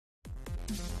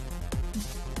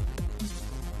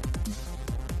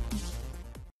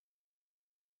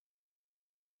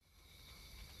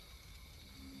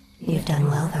You've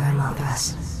done well there,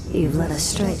 Kael'Thas. You've led us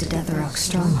straight to Deathrock's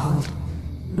stronghold.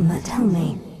 But tell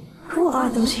me, who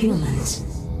are those humans?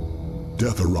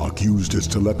 Deathrock used his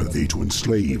telepathy to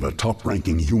enslave a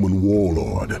top-ranking human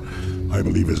warlord. I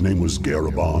believe his name was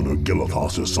Gul'dan or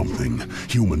Kael'Thas or something.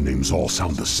 Human names all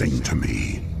sound the same to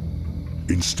me.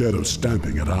 Instead of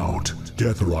stamping it out,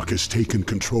 Deathrock has taken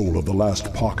control of the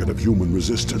last pocket of human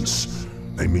resistance.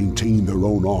 They maintain their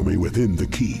own army within the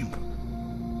keep.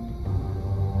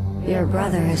 Your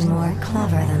brother is more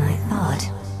clever than I thought.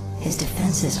 His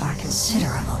defenses are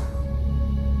considerable.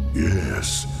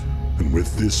 Yes, and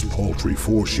with this paltry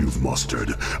force you've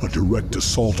mustered, a direct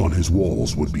assault on his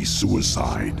walls would be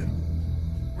suicide.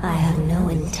 I have no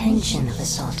intention of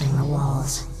assaulting the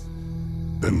walls.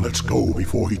 Then let's go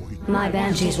before he... My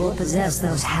banshees will possess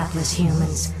those hapless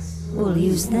humans. We'll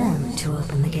use them to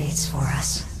open the gates for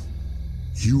us.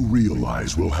 You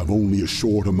realize we'll have only a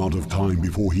short amount of time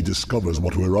before he discovers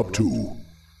what we're up to.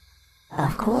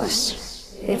 Of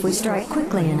course. If we strike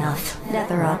quickly enough,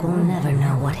 Deathrock will never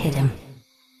know what hit him.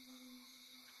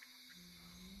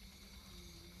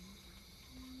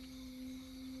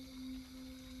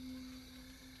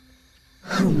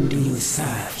 Whom do you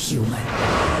serve, human?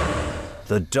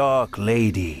 The Dark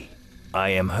Lady. I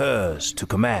am hers to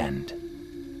command.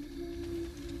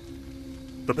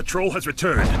 The patrol has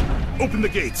returned. Open the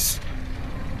gates.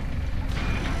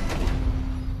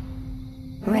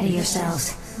 Ready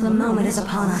yourselves. The moment is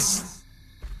upon us.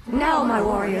 Now, my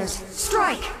warriors,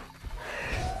 strike!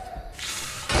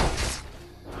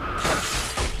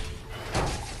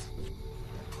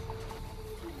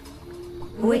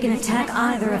 We can attack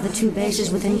either of the two bases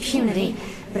with impunity,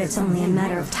 but it's only a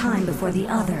matter of time before the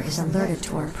other is alerted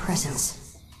to our presence.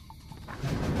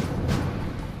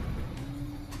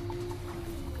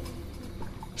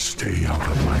 Stay out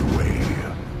of my way.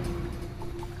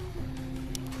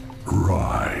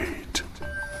 Right.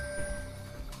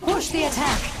 Push the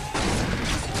attack!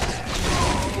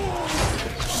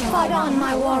 Fight on,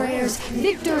 my warriors!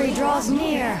 Victory draws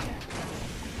near!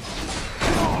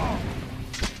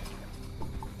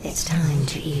 It's time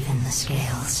to even the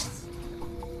scales.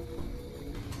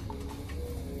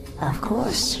 Of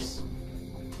course.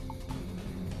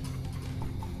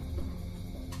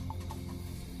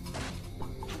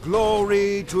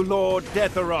 Glory to Lord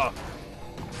Deathrock.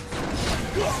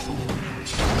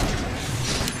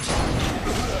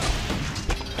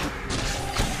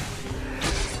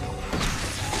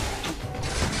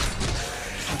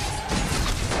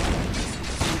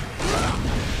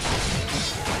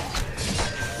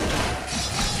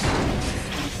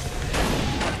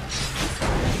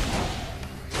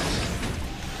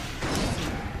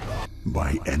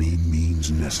 By any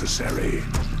means necessary.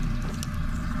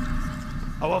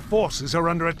 Our forces are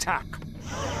under attack.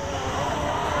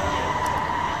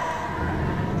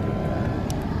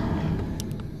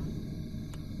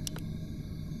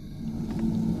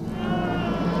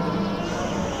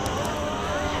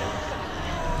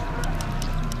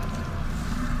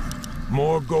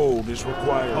 More gold is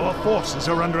required. Our forces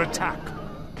are under attack.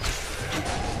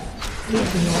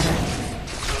 Give the order.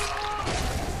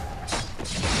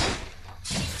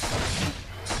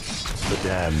 The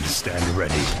damned stand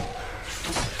ready.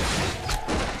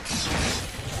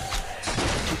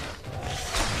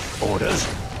 Orders?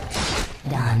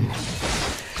 Done.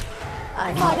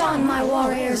 Fight on, my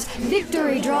warriors!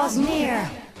 Victory draws near!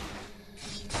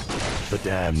 The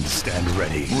damned stand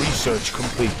ready. Research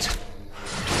complete.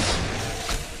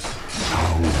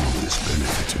 How will this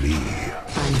benefit me?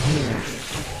 I'm here.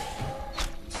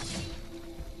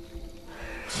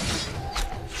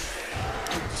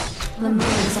 The moment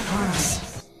is upon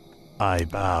us. I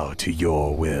bow to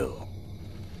your will.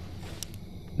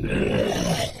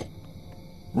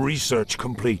 Research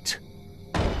complete.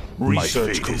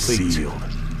 Research complete.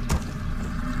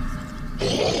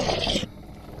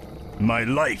 My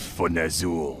life for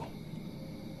Ner'zhul.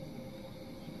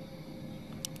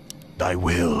 Thy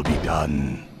will be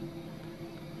done.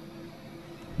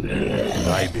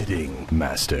 Thy bidding,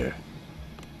 Master.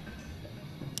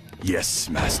 Yes,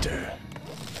 Master.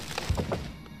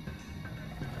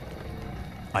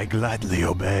 I gladly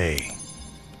obey.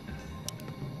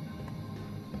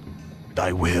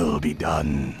 Thy will be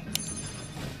done.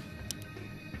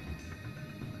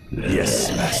 Yes,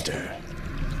 Master.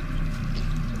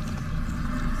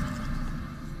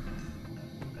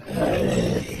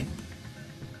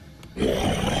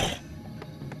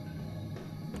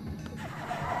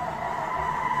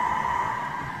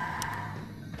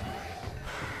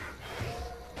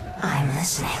 I'm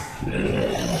listening.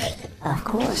 Of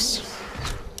course.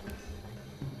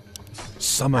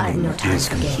 I've Summoning no time is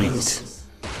for complete. games.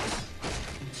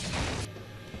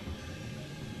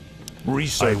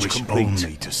 Research I wish complete.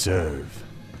 only to serve.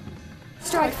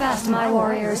 Strike fast, my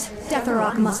warriors.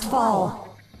 Deathrock must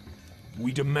fall.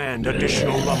 We demand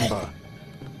additional lumber.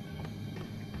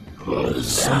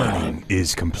 Summoning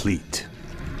is complete.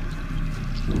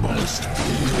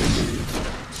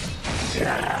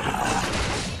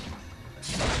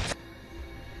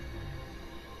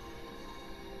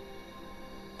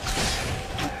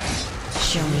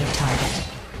 Show me a target.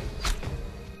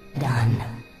 Done.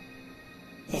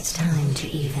 It's time to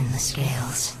even the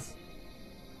scales.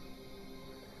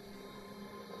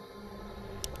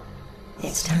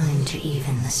 It's time to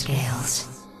even the scales.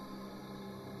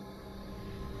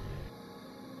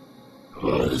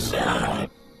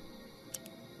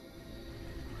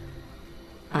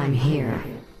 I'm here.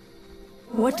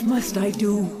 What must I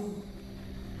do?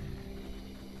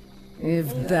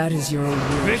 If that is your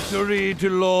wish. Victory to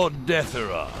Lord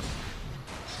Deathrock.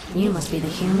 You must be the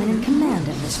human in command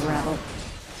of this rebel.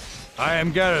 I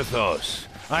am Kael'Thas.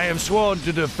 I am sworn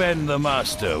to defend the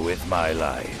Master with my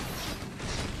life.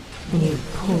 You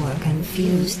poor,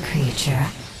 confused creature.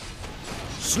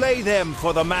 Slay them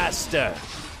for the Master!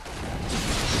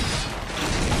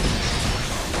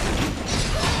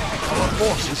 Our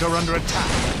forces are under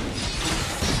attack.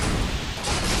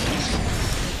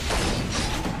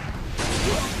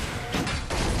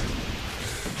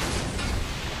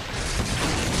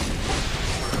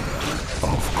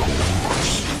 Of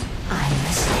course. I'm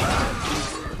listening.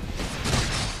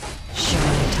 Show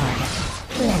me a target.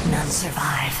 Let none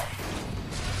survive.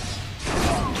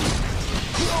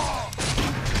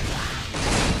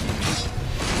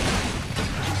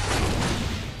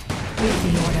 Give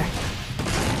the order.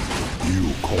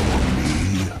 You call me?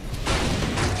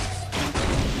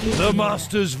 The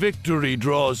Master's victory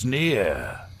draws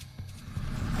near.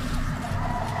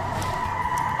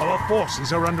 Our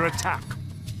forces are under attack.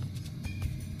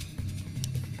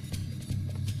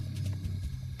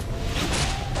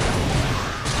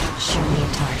 Show me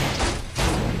a target.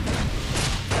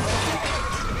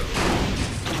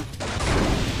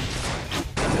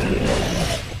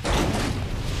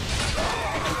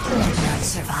 Let none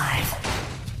survive.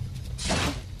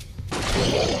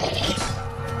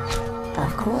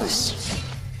 Of course.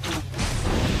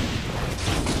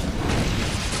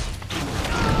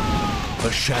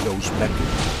 The shadows beckon.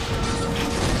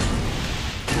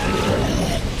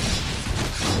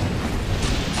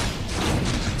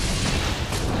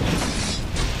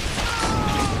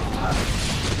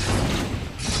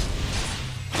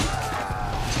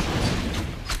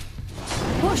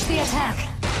 Push the attack.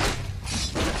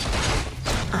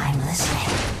 I'm listening.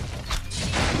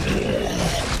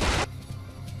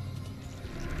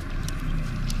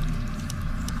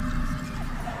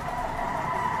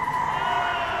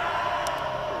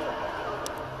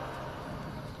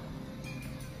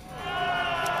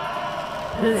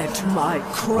 Let my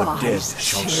cries dead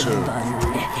shall chill serve. the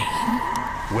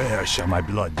living. Where shall my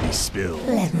blood be spilled?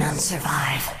 Let none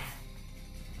survive.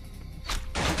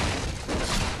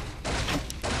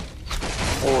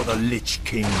 For the Lich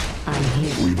King. I'm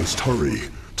here. We must hurry.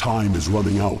 Time is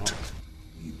running out.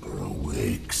 Reaper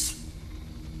awakes.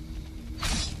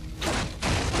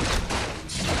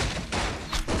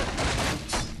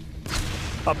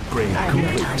 Upgrade I have no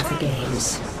complete. time for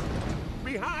games.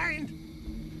 Behind!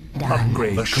 Done.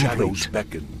 Upgrade The shadows complete.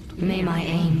 beckon. May my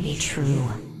aim be true.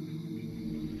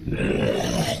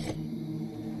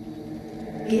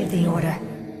 Give the order.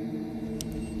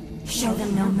 Show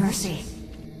them no mercy.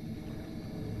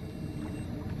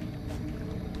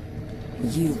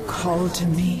 You call to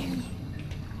me.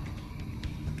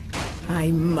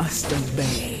 I must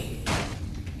obey.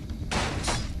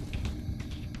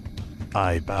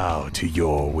 I bow to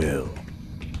your will.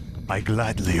 I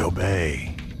gladly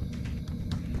obey.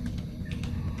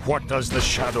 What does the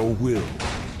shadow will?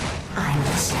 I'm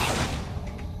listening.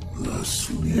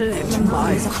 Let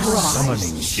my cries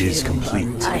Summoning is chill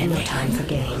complete. the I have no living. time for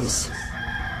games.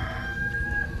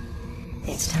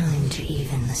 It's time to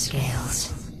even the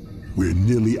scales. We're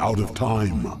nearly out of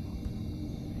time.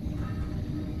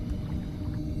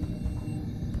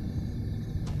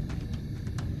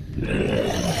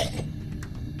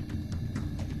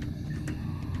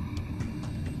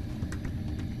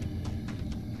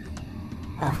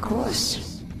 Of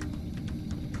course.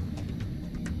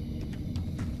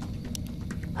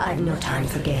 I've no time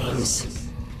for games.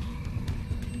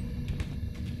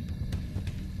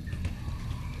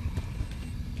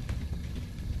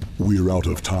 We're out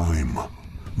of time.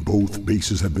 Both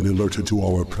bases have been alerted to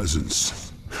our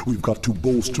presence. We've got to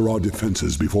bolster our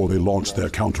defenses before they launch their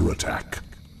counterattack.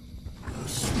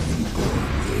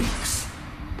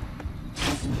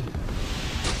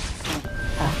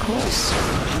 Of course.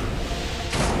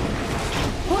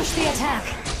 Push the attack!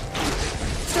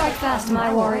 Strike fast,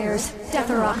 my warriors.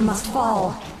 Deathrok must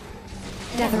fall.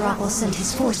 Deathrok will send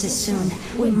his forces soon.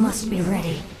 We must be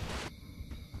ready.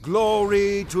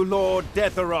 Glory to Lord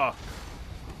Deathrok!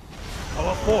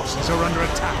 Our forces are under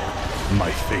attack. My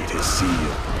fate is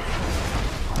sealed.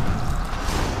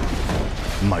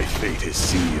 My fate is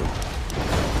sealed.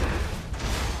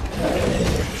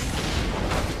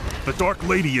 The Dark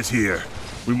Lady is here.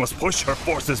 We must push her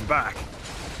forces back.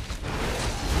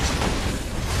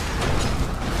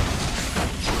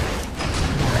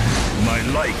 My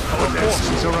life, Our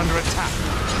forces are under attack.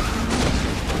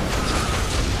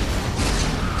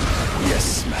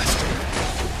 Yes, Master.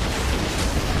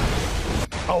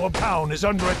 Our town is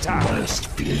under attack. Must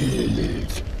feel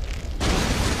it.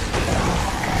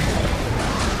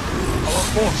 Our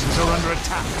forces are under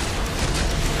attack.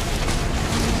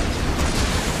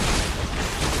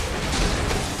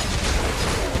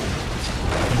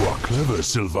 You are clever,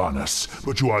 Sylvanas,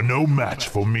 but you are no match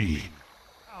for me.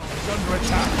 Our town is under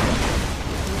attack.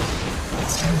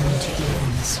 It's time to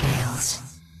even the scales.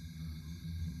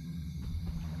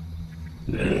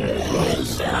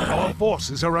 Our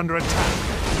forces are under attack.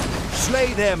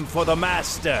 Slay them for the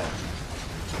Master!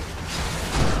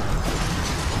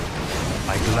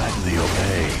 I gladly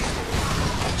obey.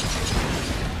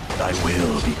 Thy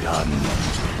will be done.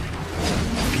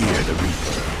 Fear the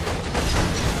Reaper.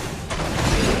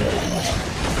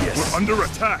 Yes. We're under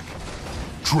attack.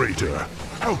 Traitor,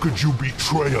 how could you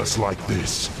betray us like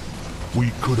this?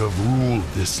 We could have ruled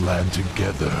this land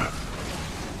together.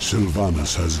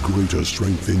 Sylvanas has greater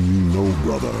strength than you know,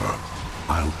 brother.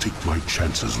 I'll take my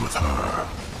chances with her.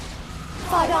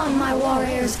 Fight on, my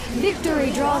warriors!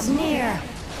 Victory draws near!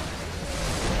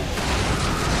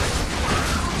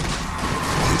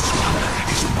 This one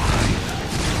is mine.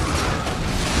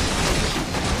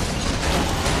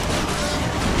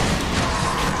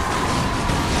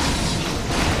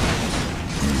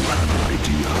 You have an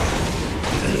idea.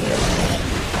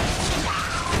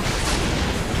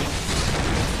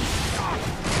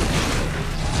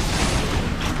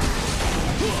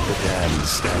 The damned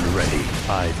stand ready.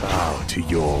 I bow to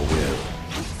your will.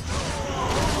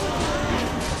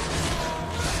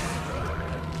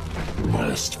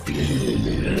 Must feel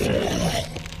it.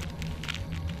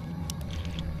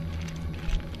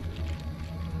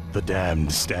 The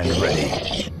damned stand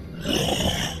ready.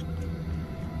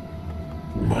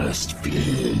 Must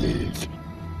feel it.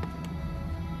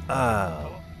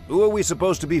 Who are we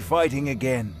supposed to be fighting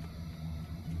again?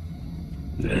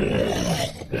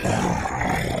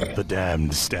 The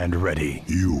damned stand ready.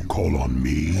 You call on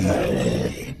me?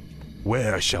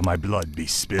 Where shall my blood be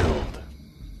spilled?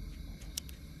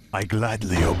 I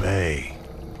gladly obey.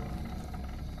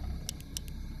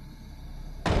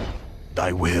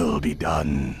 Thy will be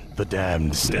done. The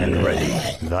damned stand ready.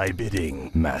 Thy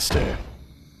bidding, Master.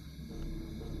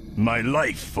 My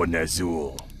life for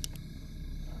Ner'zhul.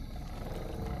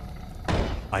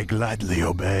 I gladly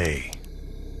obey.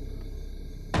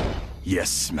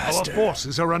 Yes, Master. Our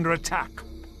forces are under attack.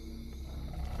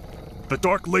 The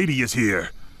Dark Lady is here.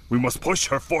 We must push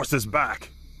her forces back.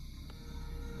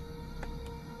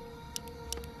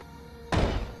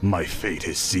 My fate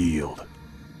is sealed.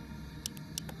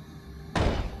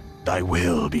 Thy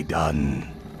will be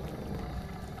done.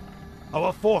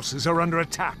 Our forces are under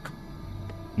attack.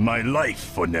 My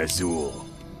life for Ner'zhul.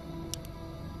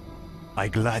 I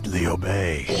gladly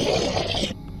obey.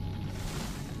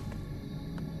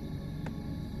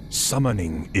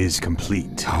 Summoning is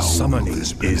complete. Summoning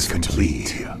is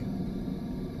complete.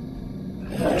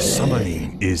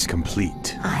 Summoning is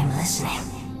complete. I'm listening.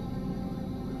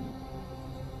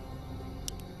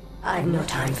 I've no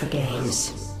time for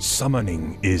games.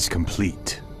 Summoning is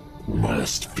complete.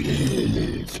 Must feel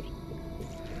it.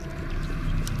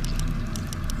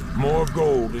 More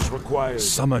gold is required.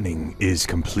 Summoning is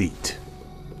complete.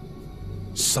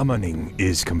 Summoning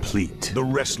is complete. The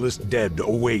restless dead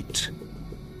await.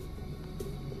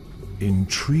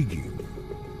 Intriguing.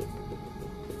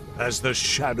 As the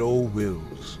shadow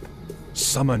wills.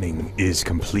 Summoning is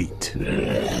complete.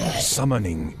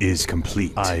 Summoning is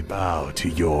complete. I bow to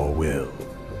your will.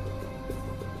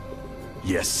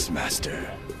 Yes,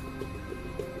 Master.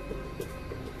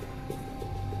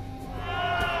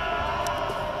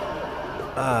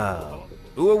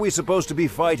 Who are we supposed to be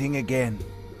fighting again?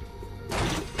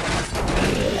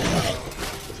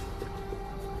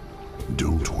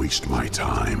 Don't waste my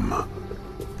time.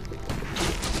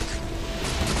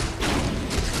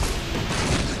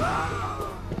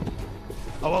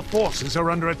 Our forces are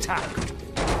under attack.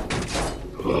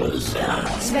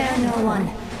 Spare no one.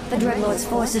 The Dreadlord's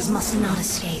forces must not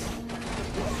escape.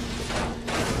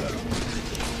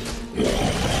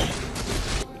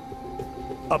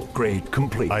 Upgrade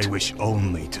complete. I wish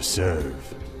only to serve.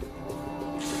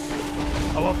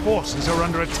 Our forces are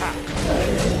under attack.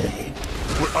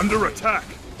 We're under attack.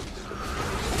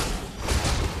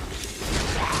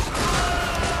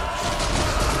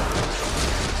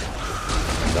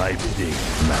 Thy bidding,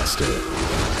 Master.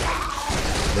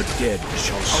 The dead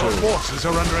shall serve. Our forces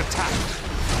are under attack.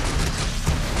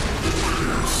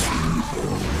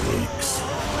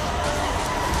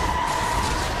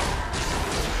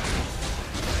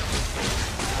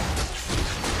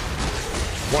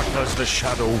 What does the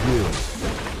shadow will?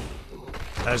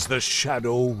 As the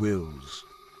shadow wills.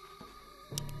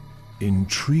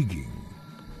 Intriguing.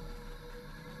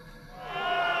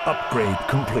 Upgrade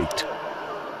complete.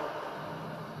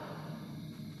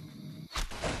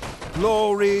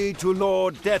 Glory to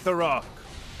Lord Deathrock.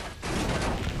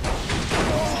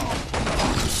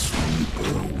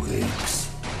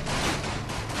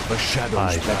 The shadows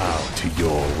I bow to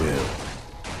your will.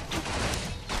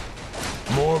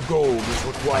 More gold is I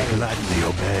required. gladly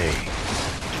obey.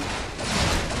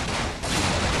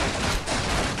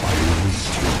 I await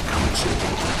your counsel.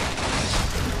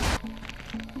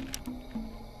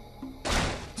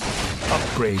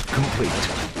 Upgrade complete.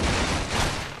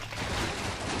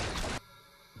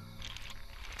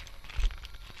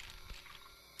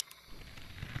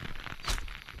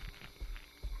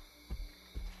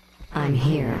 I'm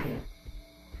here.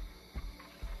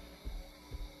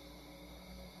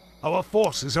 Our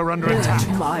forces are under attack.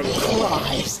 My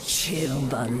cries chill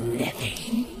the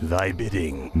living. Thy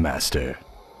bidding, Master.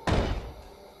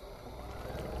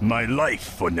 My life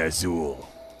for Ner'zhul.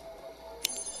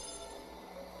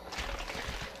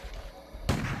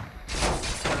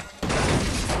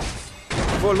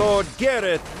 For Lord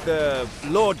Gareth,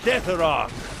 Lord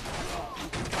Deathrock.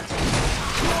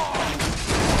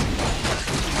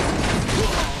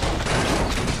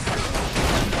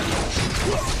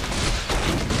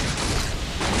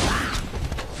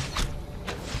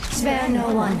 Spare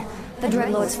no one. The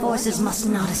Dreadlord's forces must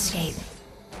not escape.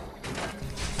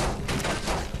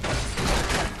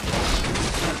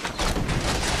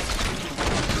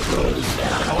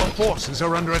 Our forces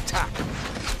are under attack.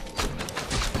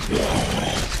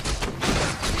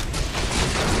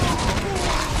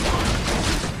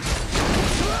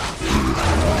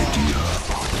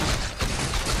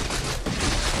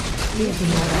 Give the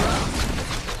order.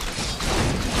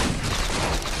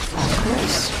 Of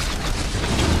course.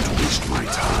 Don't waste my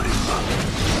time.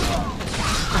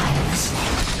 I am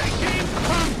listening.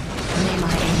 May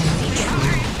my enemy be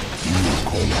true. You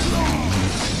call me.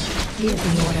 Give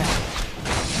the order.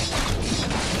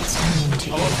 It's time to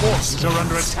Our forces are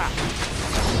under attack.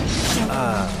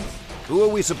 Who are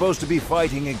we supposed to be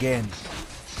fighting again?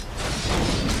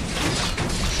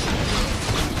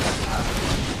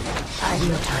 I've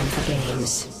no time for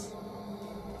games.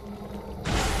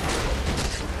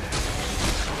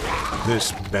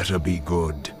 This better be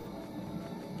good.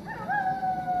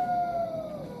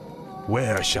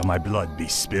 Where shall my blood be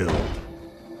spilled?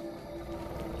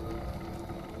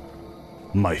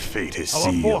 My fate is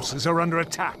Our sealed. forces are under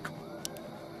attack.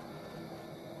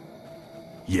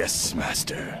 Yes,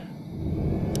 Master.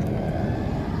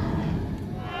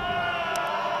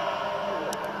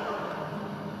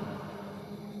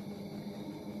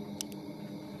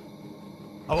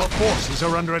 Our forces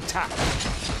are under attack.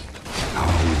 How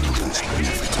will this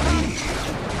benefit me?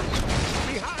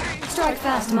 Strike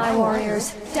fast, my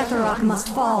warriors. Deathrock must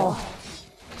fall.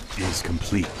 Is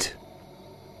complete.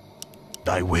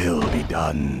 Thy will be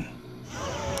done.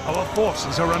 Our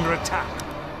forces are under attack.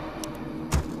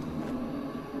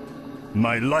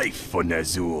 My life for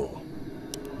Ner'zhul.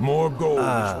 More gold.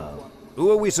 Who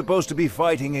are we supposed to be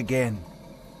fighting again?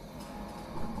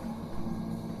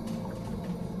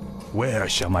 Where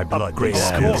shall my blood Upgrade be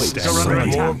complete. spilled? Our forces are under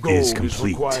attack. More gold Is is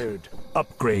complete. required.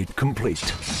 Upgrade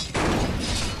complete.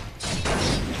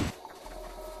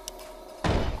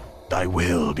 Thy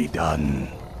will be done.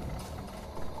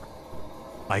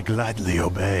 I gladly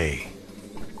obey.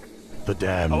 The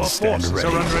damned Our stand forces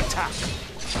ready. are under attack.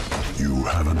 You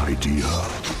have an idea?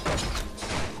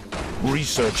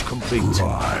 Research complete.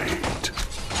 Right.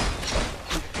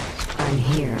 I'm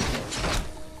here.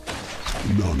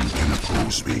 None can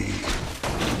oppose me.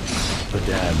 The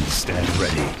damned stand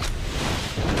ready.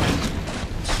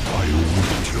 I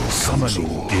await your Summoning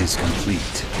counsel. is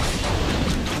complete.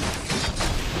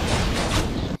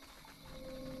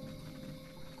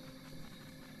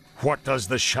 What does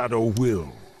the shadow will?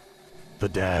 The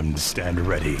damned stand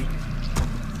ready.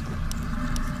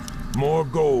 More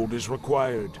gold is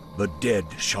required. The dead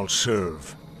shall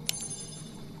serve.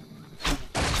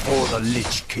 For the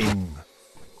Lich King.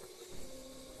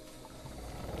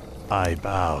 I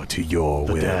bow to your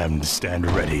will. The damned stand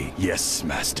ready. Yes,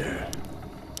 master.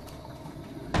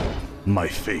 My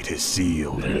fate is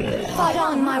sealed. Fight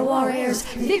on, my warriors!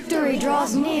 Victory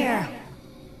draws near!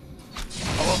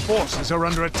 Our forces are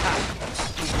under attack.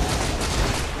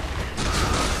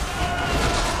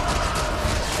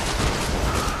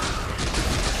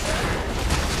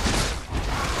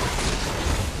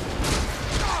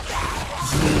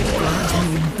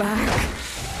 Gul'dan back.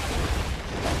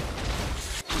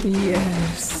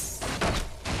 Yes.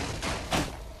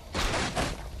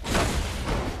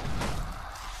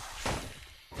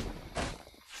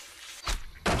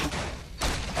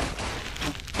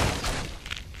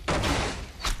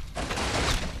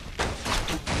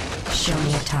 Show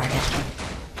me a target.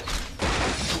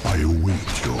 I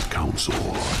await your counsel.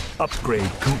 Upgrade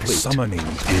complete. Summoning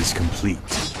is complete.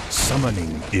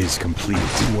 Summoning is complete.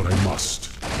 Do what I must.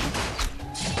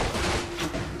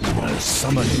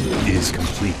 Summoning is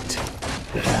complete.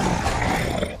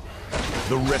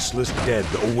 The restless dead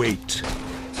await.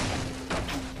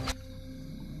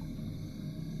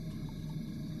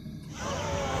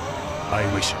 I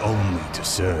wish only to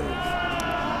serve.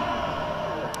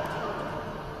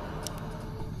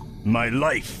 My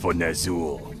life for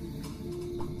Ner'zhul.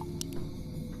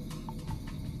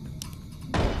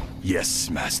 Yes,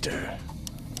 master.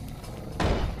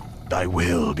 Thy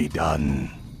will be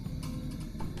done.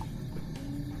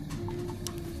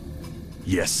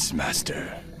 Yes,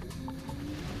 master.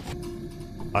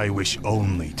 I wish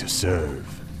only to serve.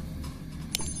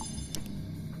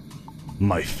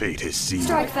 My fate is sealed.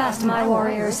 Strike fast, my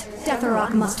warriors!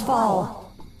 Deathrock must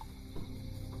fall!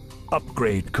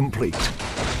 Upgrade complete.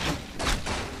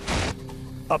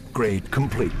 Upgrade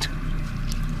complete.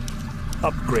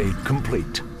 Upgrade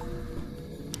complete.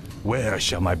 Where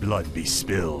shall my blood be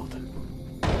spilled?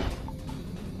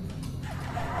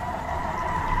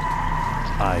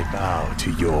 I bow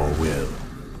to your will.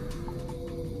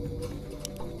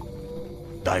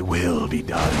 Thy will be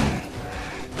done.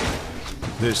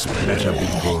 This better be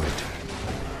good.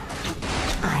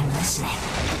 I'm listening.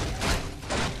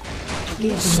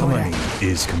 Give me Summoning order.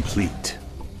 is complete.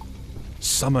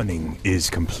 Summoning is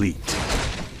complete.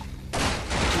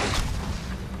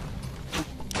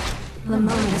 The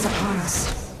moment is upon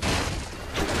us.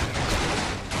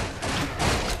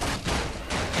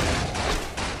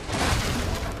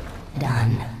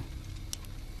 Done.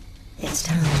 It's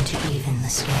time to even the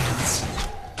scales.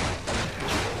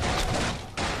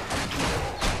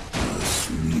 The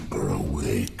sleeper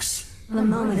awakes. The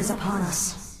moment is upon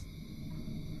us.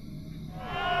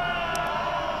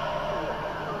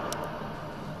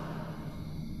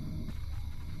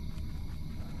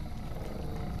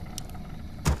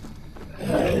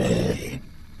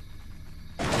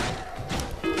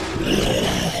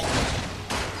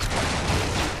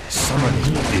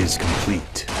 Summoning is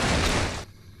complete.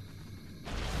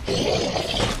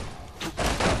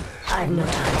 I've no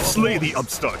time. Slay the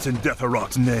upstarts in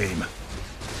Deathrock's name.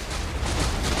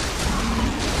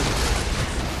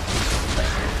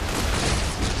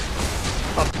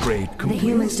 Upgrade The complete.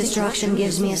 human's destruction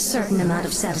gives me a certain amount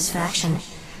of satisfaction,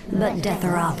 but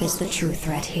Deathrock is the true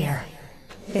threat here.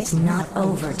 It's not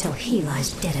over till he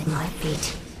lies dead at my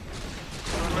feet.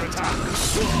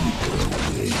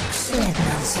 Let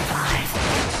none survive.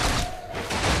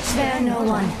 Spare no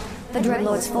one. The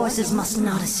Dreadlord's forces must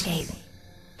not escape.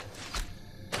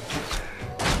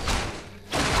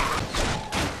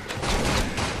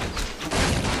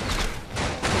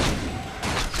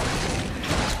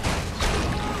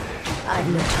 I've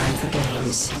no time for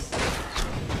games.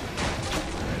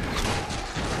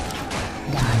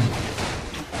 Done.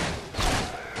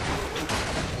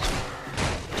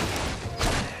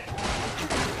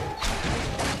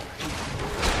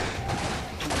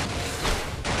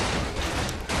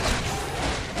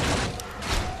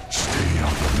 Stay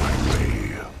out of my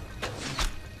way.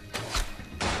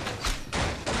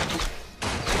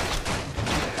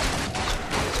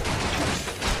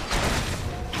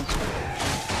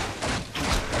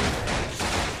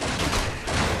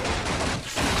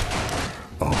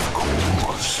 Of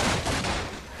course.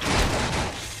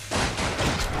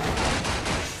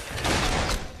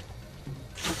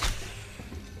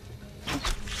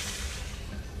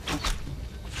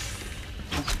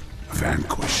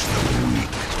 Vanquish the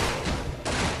weak.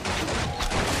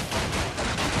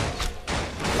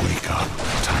 Wake up,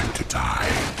 time to die.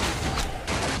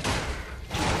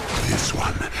 This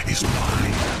one is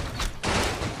mine.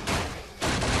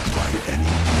 By any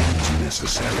means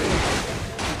necessary.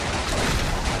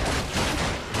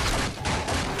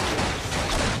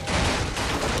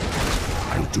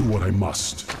 I'll do what I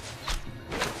must.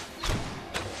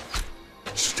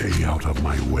 Stay Stay out of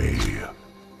my way.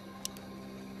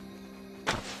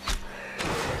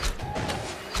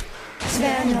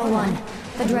 Spare no one.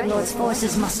 The Dreadlord's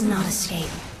forces must not escape.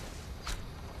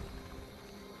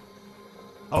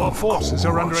 Our forces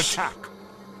are under attack.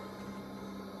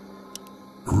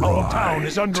 Our town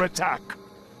is under attack.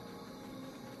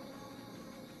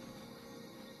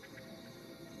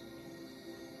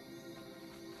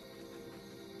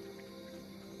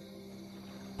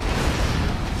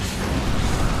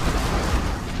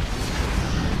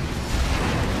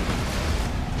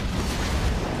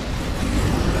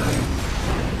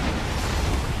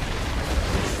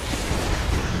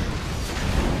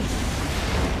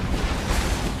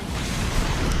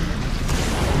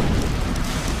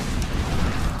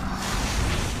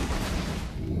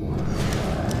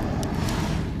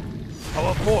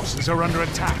 Our forces are under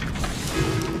attack.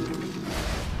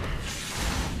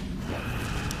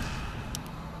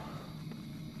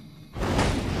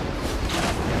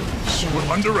 We're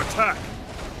under attack.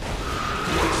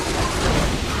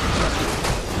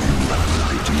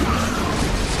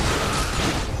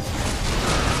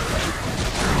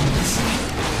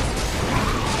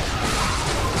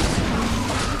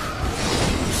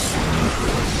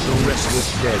 The restless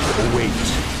dead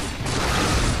await.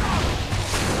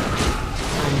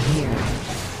 Here.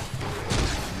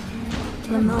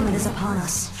 The moment is upon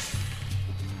us.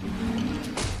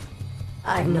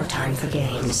 I've no time for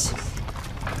games.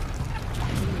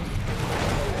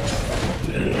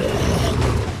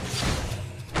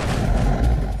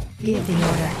 Give the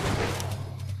order.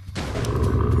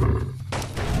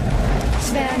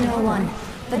 Spare no one.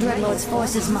 The Dreadlord's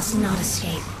forces must not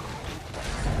escape.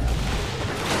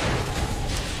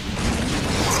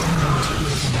 It's time to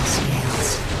even the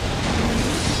scales.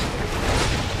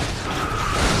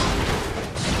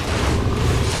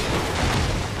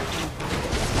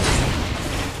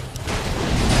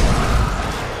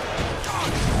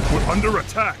 Under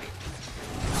attack.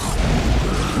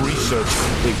 Research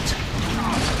complete.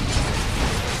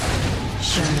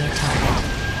 Show me a target.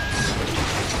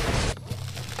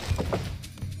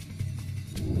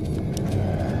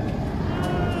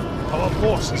 Our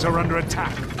forces are under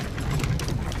attack.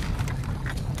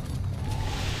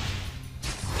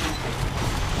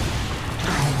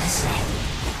 I'm listening.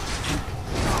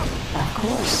 Of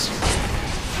course.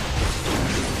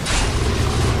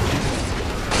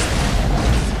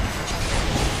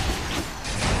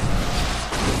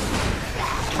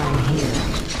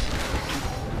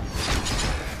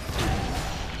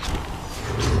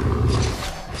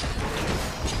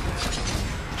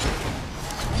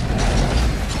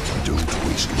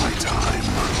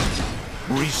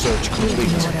 Research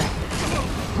complete.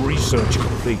 Research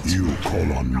complete. You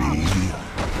call on me?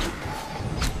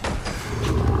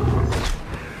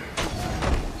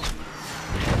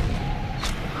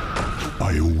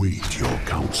 I await your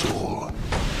counsel.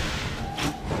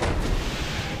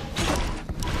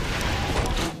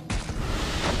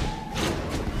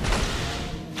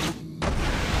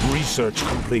 Research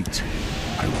complete.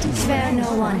 Spare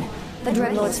no one. The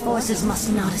Dreadlord's forces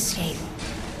must not escape.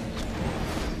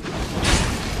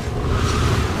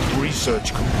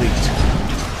 Research complete.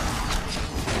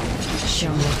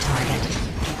 Show me a target.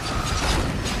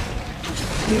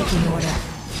 Give the order.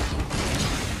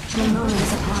 The moment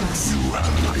is upon us. You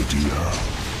have an idea.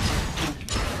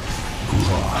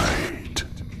 Right.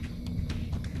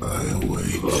 I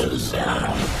wait.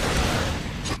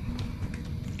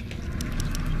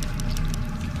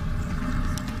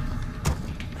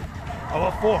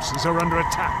 Our forces are under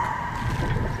attack.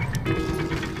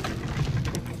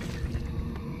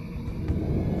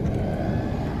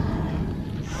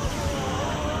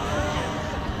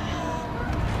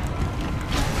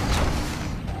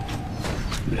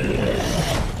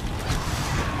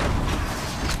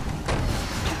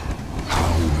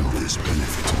 How will this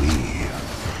benefit me?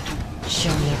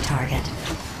 Show me a target.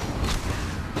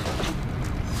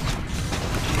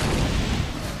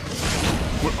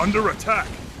 We're under attack.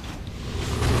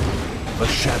 The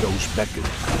shadows beckon.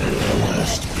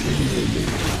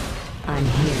 I'm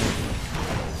here.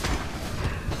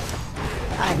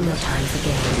 I've no time for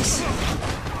games.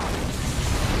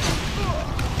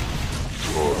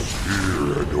 Hear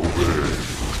and obey.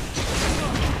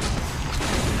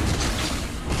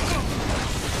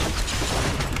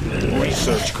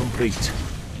 Research complete.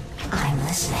 I'm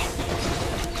listening.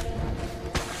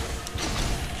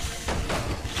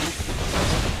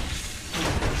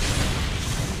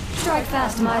 Strike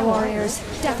fast, my warriors.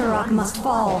 Deathrok must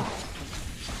fall.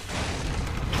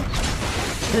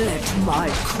 Let my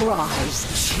cries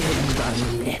chill the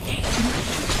living.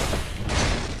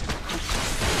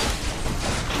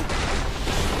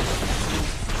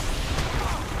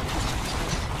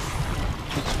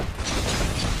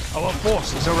 Our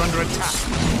forces are under attack.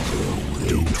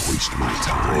 Don't waste my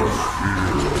time.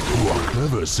 You are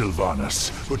clever,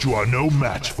 Sylvanas, but you are no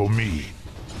match for me.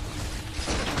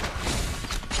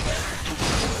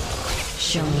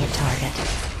 Show me a target.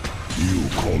 You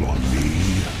call on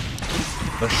me?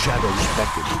 The shadows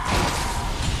beckon.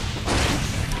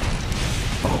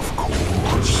 Of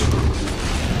course.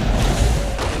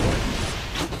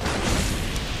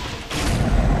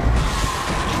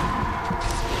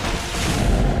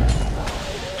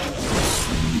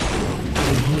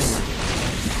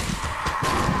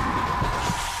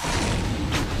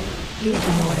 Give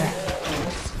an order.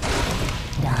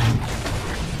 Done.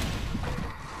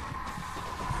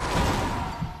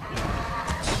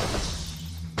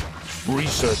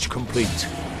 Research complete.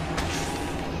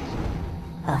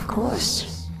 Of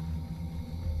course.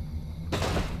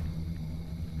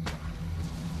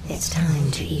 It's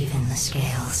time to even the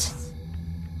scales.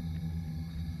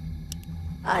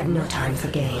 I've no time for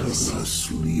games. The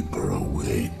sleeper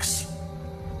awakes.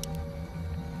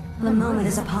 The moment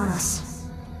is upon us.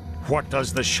 What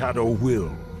does the shadow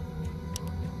will?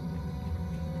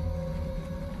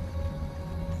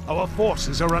 Our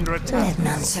forces are under attack. Let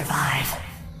none survive.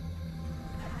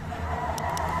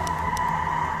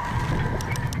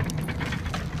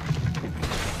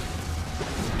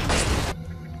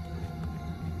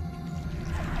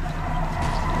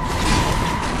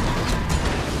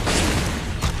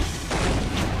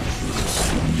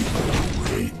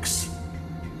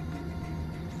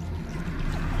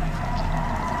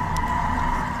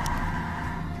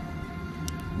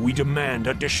 We demand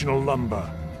additional lumber.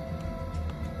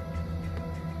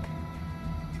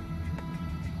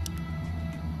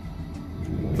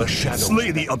 The shadows.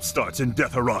 Slay the upstarts in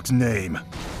Deatharok's name. I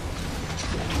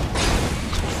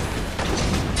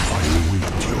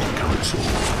await your counsel.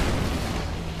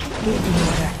 Give the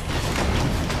order.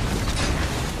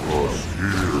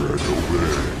 Hear and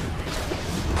obey.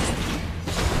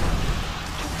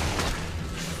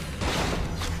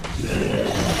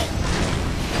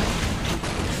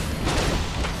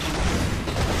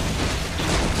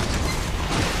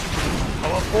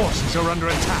 Our forces are under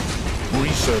attack.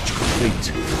 Research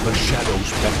complete. The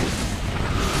shadows beckon.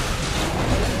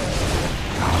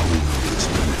 How will this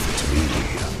benefit me?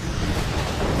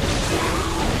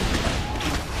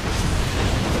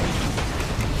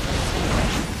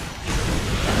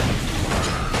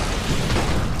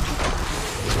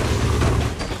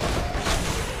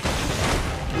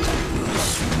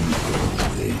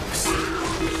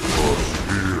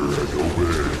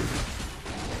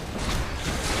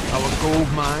 Our gold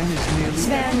mine is nearly...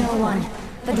 Spare no one.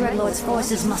 The Dreadlord's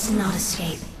forces must not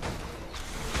escape.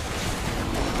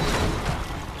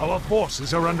 Our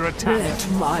forces are under attack.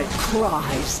 Let my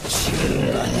cries chill.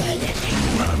 You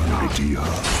have an idea.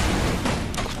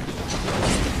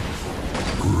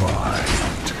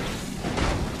 Right.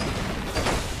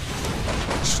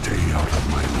 Stay out of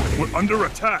my way. We're under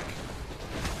attack.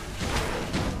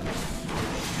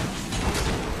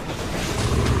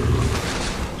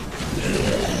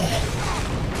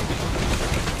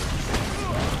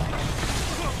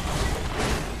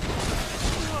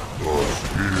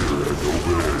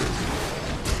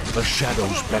 The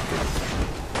shadows beckon.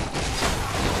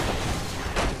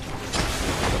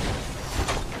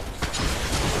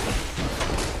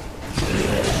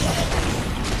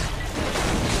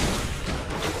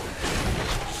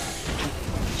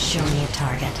 Show me a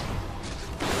target.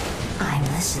 I'm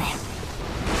listening.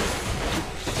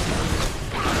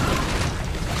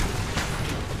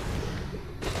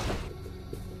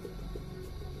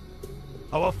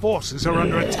 Our forces are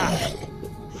under attack.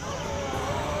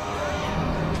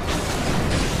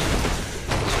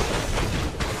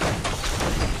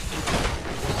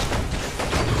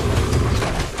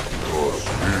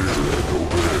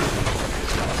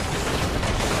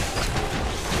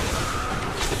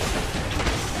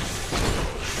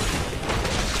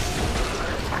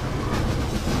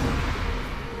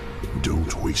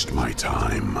 Don't waste my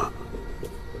time. Our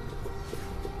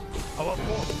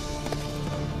forces...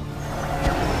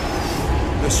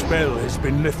 The spell has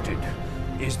been lifted.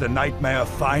 Is the nightmare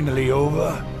finally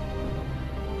over?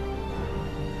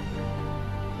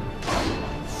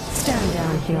 Stand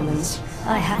down, humans.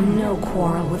 I have no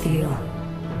quarrel with you.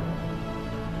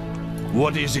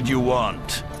 What is it you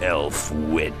want, elf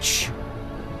witch?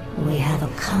 We have a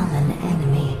common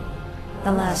enemy.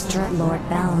 The last Dreadlord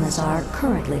Balnazar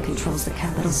currently controls the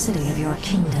capital city of your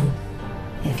kingdom.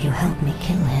 If you help me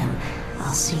kill him,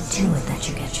 I'll see to it that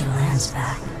you get your lands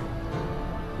back.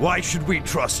 Why should we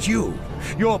trust you?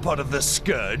 You're part of the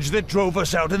Scourge that drove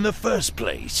us out in the first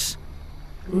place.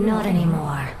 Not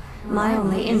anymore. My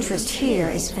only interest here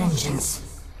is vengeance.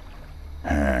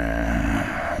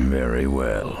 Very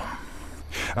well.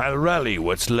 I'll rally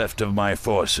what's left of my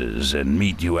forces and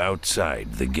meet you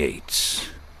outside the gates.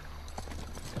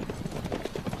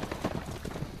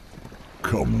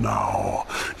 Come now.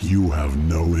 You have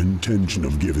no intention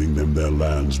of giving them their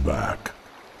lands back.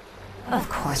 Of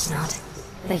course not.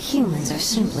 The humans are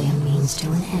simply a means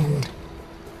to an end.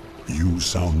 You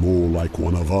sound more like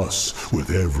one of us with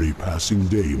every passing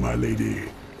day, my lady.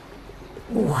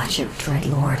 Watch it,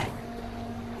 Dreadlord.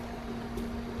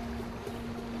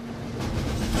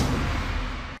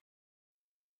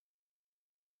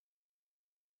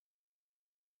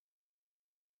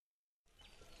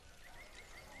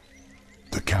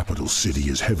 The capital city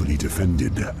is heavily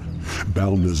defended.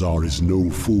 Balnazar is no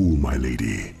fool, my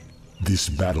lady. This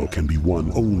battle can be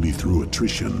won only through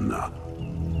attrition.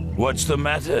 What's the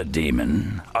matter,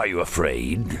 demon? Are you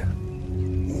afraid?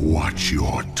 Watch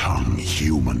your tongue,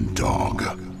 human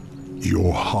dog.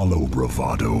 Your hollow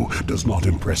bravado does not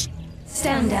impress.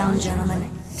 Stand down, gentlemen.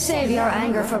 Save your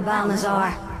anger for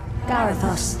Balnazar.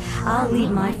 Kael'Thas, I'll lead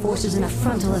my forces in a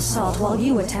frontal assault while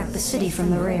you attack the city from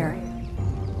the rear.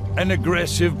 An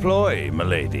aggressive ploy,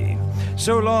 milady.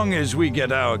 So long as we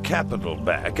get our capital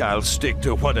back, I'll stick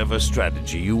to whatever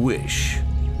strategy you wish.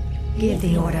 Give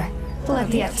the order.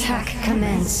 Let the attack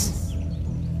commence.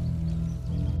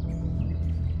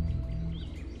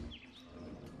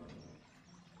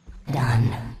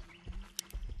 Done.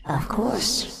 Of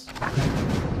course.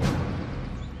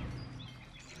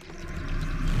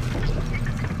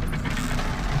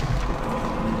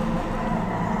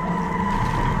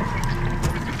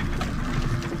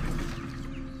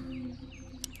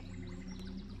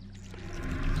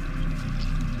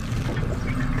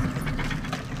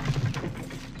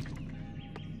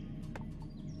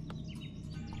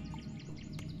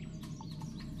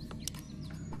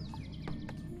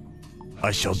 I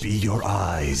shall be your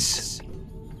eyes.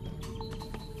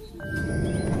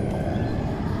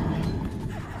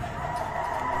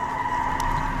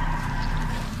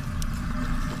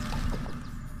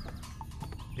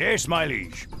 Yes, my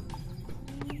liege.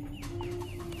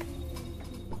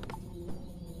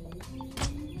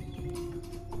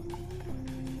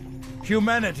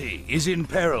 Humanity is in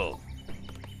peril.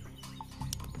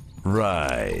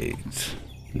 Right.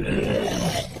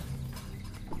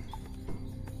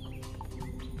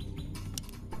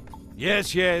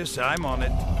 Yes, I'm on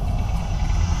it.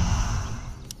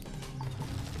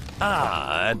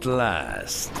 Ah, at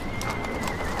last.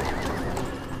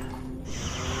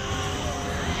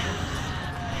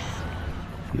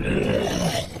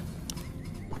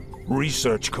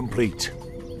 Research complete.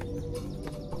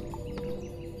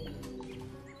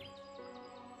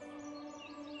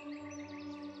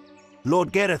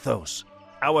 Lord Kael'Thas,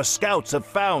 our scouts have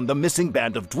found the missing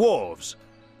band of dwarves.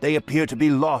 They appear to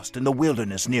be lost in the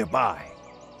wilderness nearby.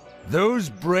 Those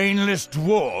brainless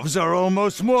dwarves are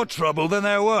almost more trouble than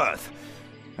they're worth.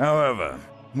 However,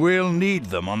 we'll need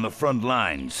them on the front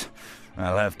lines.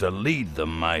 I'll have to lead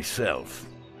them myself.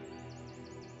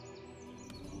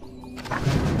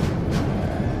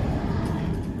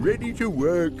 Ready to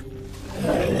work.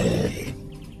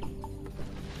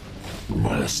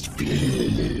 Must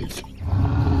feed.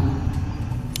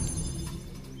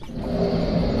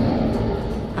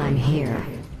 I'm here.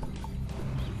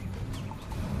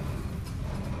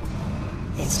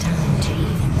 It's time to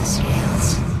even the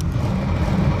scales.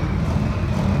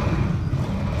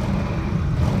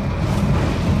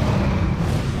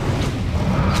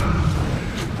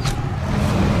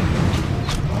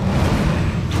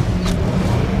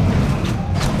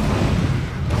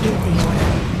 Give the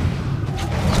order.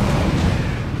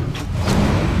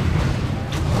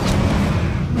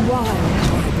 Why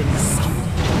have I been summoned?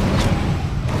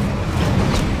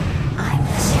 I'm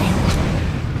listening.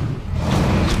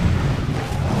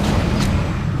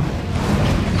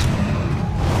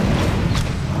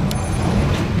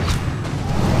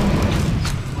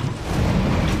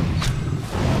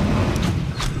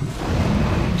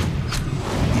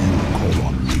 You call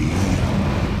on me?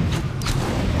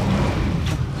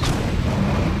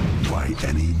 By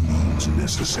any means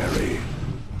necessary.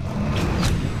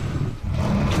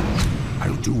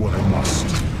 I'll do what I must.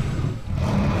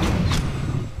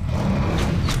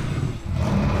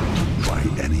 By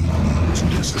any means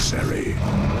necessary.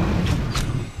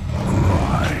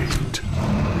 Right.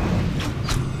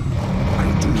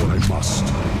 I'll do what I must.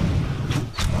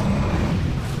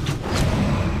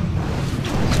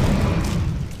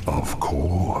 Of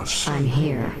course. I'm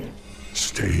here.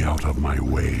 Stay out of my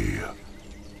way.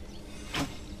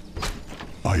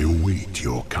 I await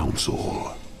your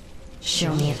counsel.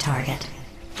 Show me a target.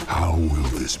 How will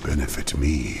this benefit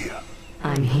me?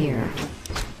 I'm here.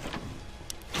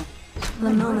 The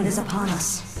moment is upon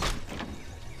us.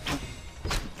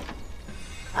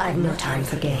 I've no time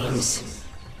for games.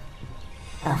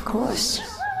 Of course.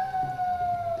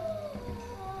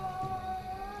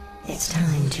 It's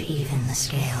time to even the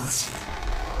scales.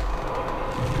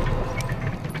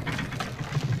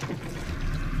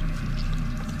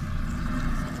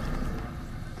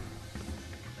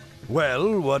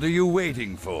 Well, what are you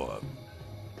waiting for?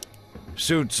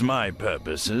 Suits my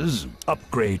purposes.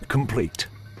 Upgrade complete.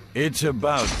 It's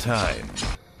about time.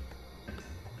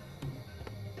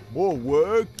 More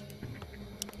work?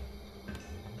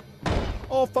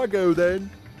 Off I go then.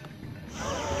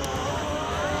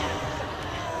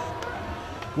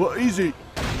 What is it?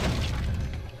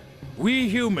 We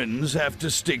humans have to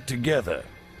stick together.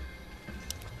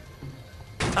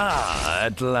 Ah,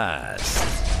 at last.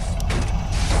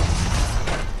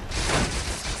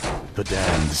 The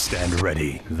damned stand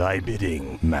ready. Thy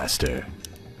bidding, master.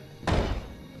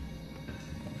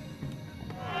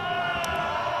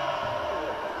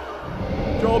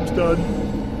 Job's done.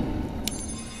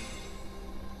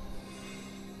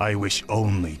 I wish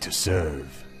only to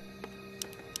serve.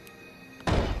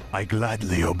 I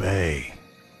gladly obey.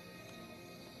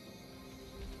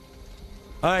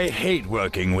 I hate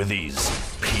working with these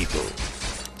people.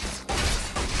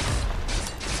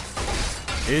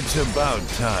 It's about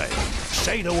time.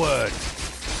 Say the word.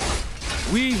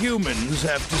 We humans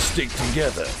have to stick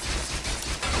together.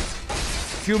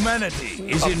 Humanity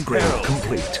is in Upgrade peril.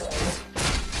 complete.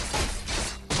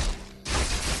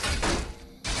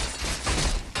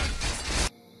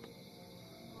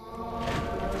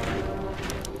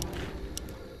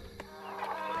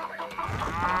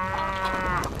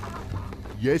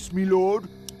 Yes, me lord.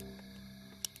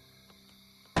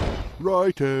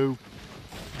 Righto.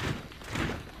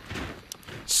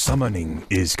 Summoning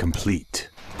is complete.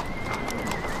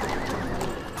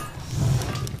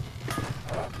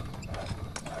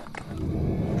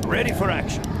 Ready for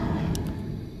action.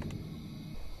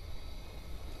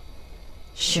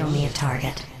 Show me a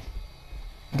target.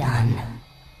 Done.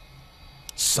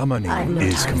 Summoning I've no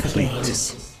is time for complete.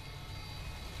 games.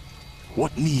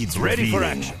 What needs Ready for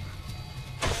revealing? action.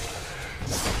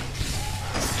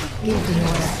 Give the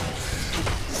order.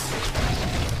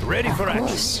 Ready for Of action.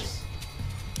 course.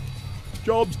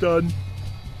 Job's done.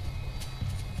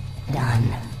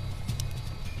 Done.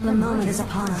 The moment is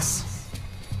upon us.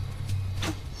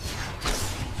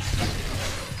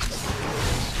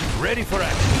 Ready for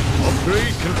action.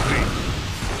 Upgrade complete.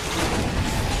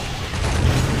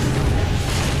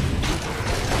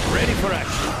 Ready for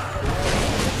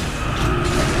action.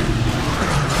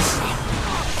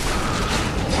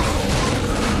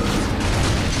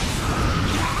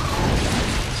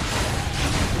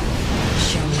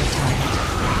 Show me a target.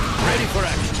 Ready for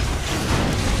action.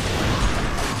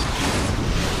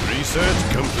 Research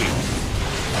complete.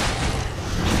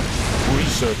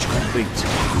 Research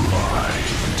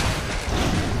complete.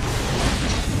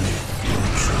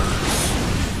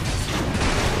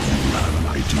 Have an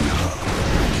idea.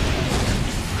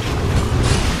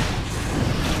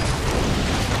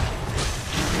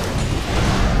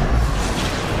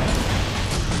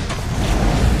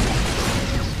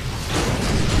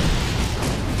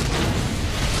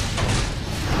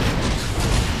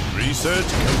 Research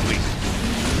complete.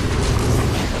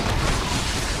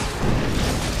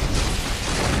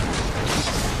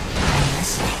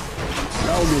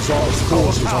 Kael'Thas's Our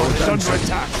forces power are is under advancing.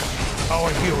 attack. Our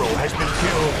hero has been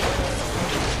killed.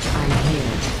 I'm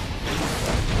here.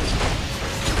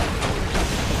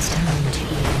 It's time to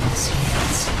even the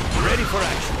scales. Ready for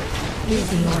action. Give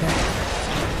the order.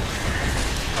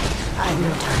 I've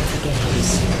no time for games.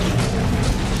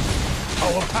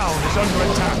 Our town is under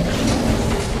attack.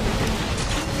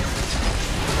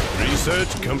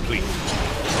 Research complete.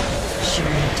 Show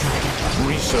me a target.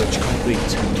 Research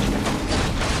complete.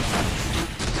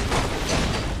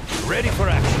 Ready for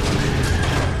action.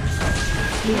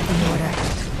 Give the order.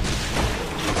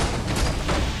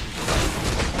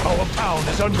 Our town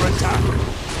is under attack.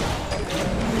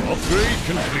 Upgrade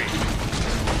complete.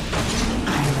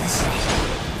 I'm listening.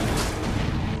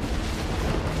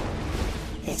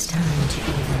 It's time to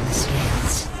even the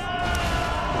scales.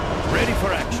 Ready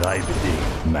for action. Thy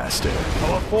bidding, master.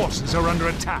 Our forces are under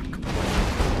attack.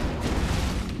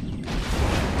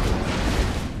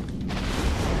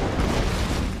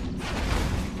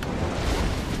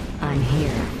 I'm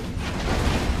here.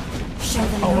 Show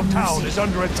them Our no town mercy. is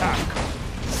under attack.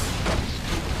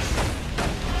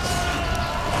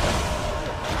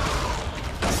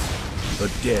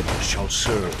 The dead shall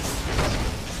serve.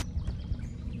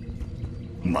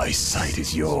 My sight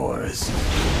is yours.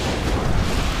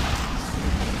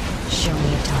 Show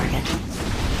me a target.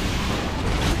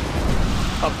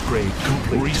 Upgrade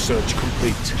complete. Research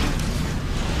complete.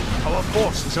 Our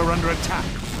forces are under attack.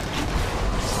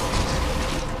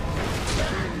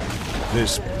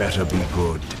 This better be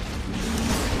good.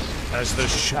 As the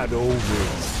shadow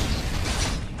wills.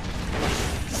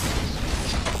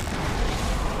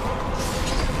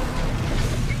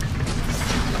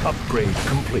 Upgrade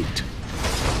complete.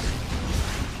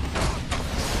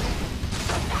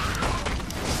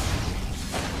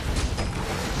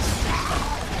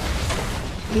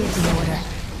 Give the order.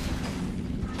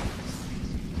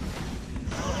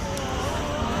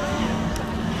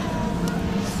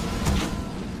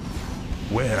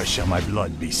 Where shall my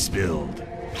blood be spilled?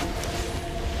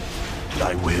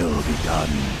 Thy will be done.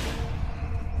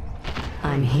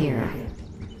 I'm here.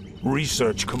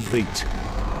 Research complete.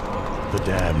 The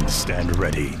damned stand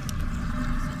ready.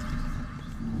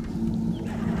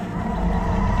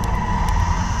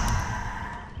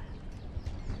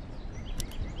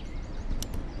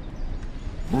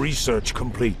 Research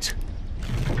complete.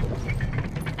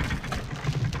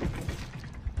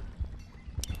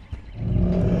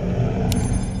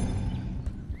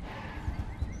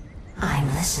 I'm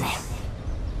listening.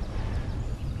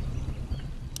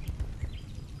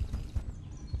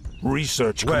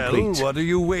 Research complete. Well, what are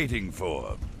you waiting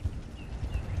for?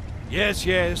 Yes,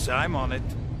 yes, I'm on it.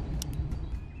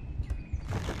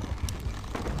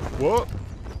 What?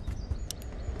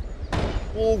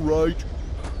 All right.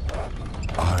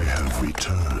 I have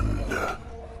returned.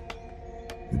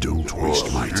 Don't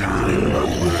waste my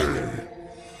time.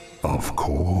 Of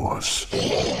course.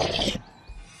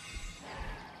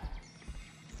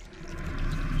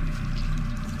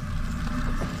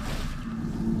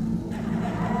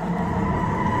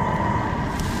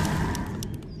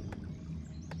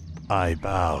 I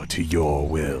bow to your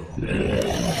will.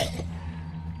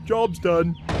 Job's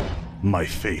done. My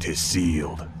fate is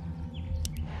sealed.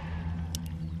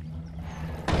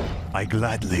 I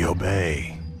gladly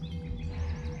obey.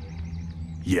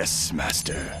 Yes,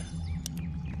 Master.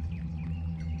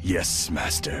 Yes,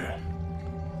 Master.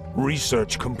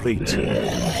 Research complete.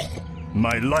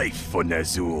 My life for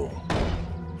Ner'zhul.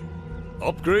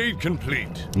 Upgrade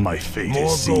complete. My fate More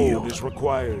is sealed. gold is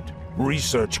required.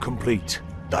 Research complete.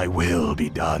 Thy will be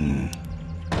done.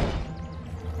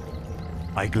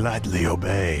 I gladly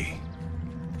obey.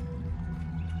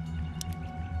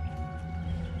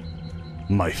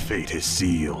 My fate is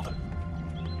sealed.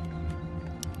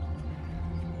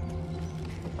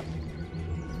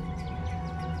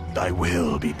 Thy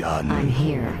will be done. I'm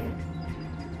here.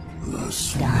 The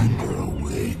sleeper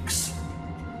awakes.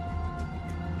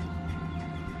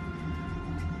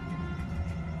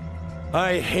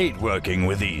 I hate working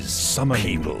with these Summoning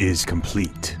people. is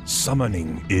complete.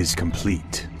 Summoning is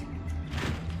complete.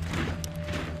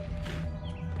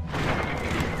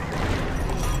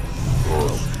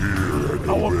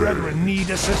 Our brethren need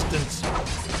assistance.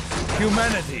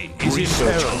 Humanity is in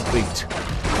Research peril. complete.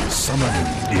 Summoning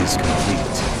is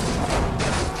complete.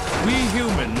 We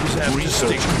humans have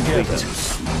Research to stick together.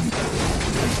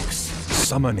 complete.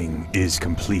 Summoning is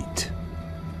complete.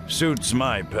 Suits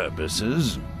my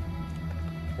purposes.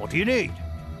 What do you need?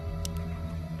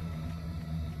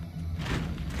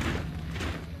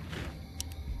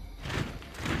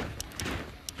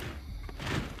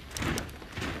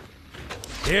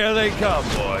 Here they come,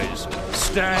 boys.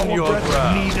 Stand Our your brethren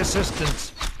ground. need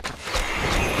assistance.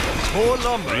 More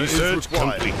lumber Research is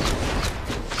required. complete.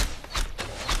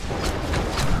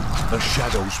 The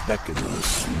shadows beckon. The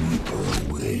sleeper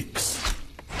awakes.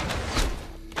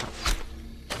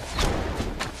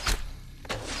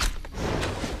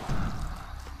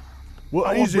 What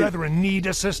Our is it? brethren need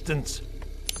assistance.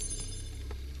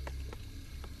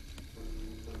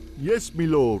 Yes, me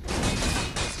lord.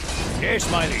 Yes,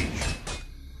 my liege.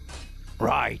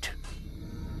 Right.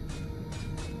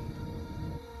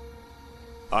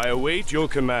 I await your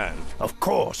command. Of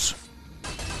course.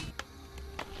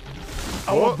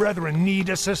 Our What? brethren need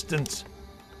assistance.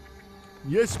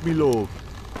 Yes, me lord.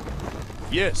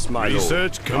 Yes, my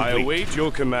Research lord. complete. I await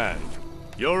your command.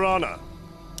 Your honor.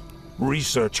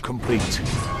 Research complete.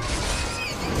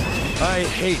 I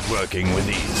hate working with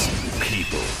these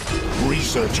people.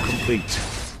 Research complete.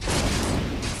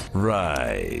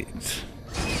 Right.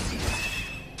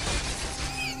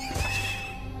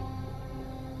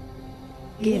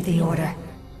 Give the order.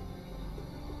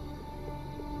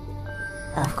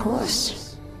 Of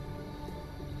course.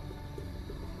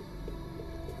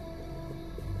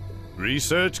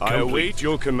 Research I complete. await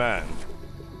your command.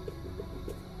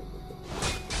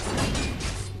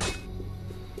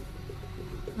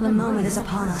 The moment is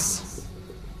upon us.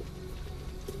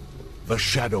 The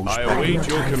shadows. I Have no await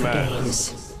your time for command.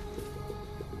 gaze.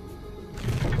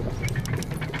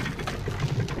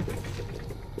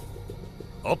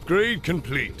 Upgrade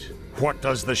complete. What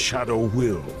does the shadow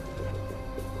will?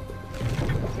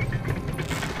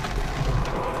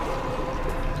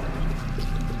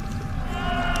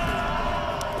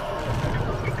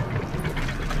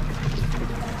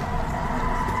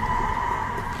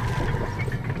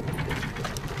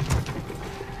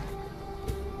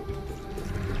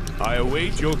 I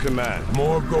await your command.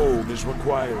 More gold is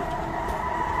required.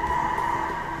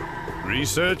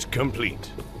 Research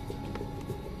complete.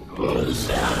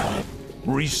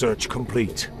 Research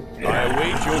complete. I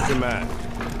await your command.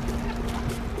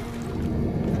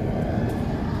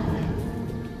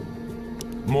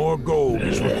 More gold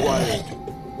is required.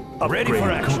 Ready for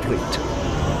action. Complete.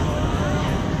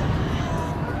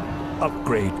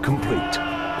 Upgrade complete.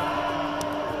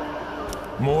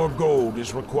 More gold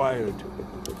is required.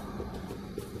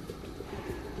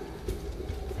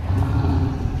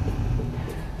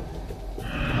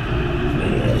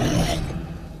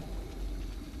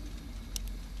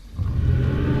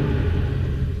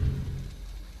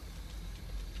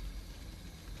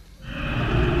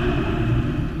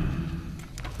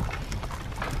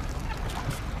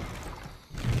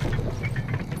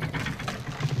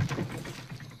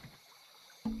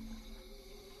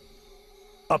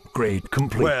 Upgrade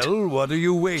complete. Well, what are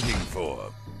you waiting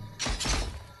for?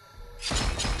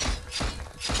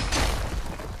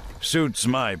 Suits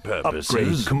my purposes.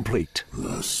 Upgrade complete.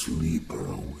 The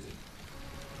sleeper.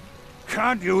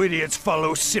 Can't you idiots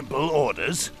follow simple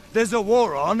orders? There's a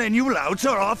war on and you louts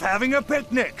are off having a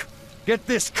picnic. Get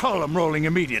this column rolling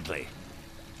immediately.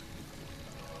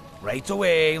 Right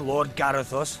away, Lord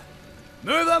Kael'Thas.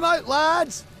 Move them out,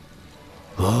 lads!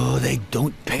 Oh, they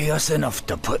don't pay us enough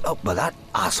to put up with that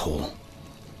asshole.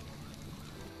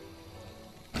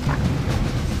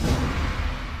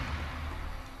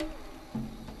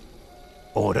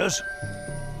 Orders?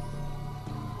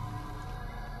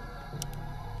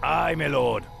 Aye, my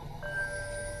lord.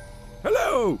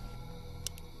 Hello!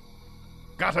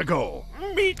 Gotta go.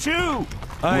 Me too!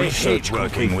 I Research hate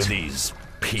working complete. with these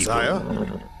people.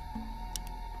 Sire?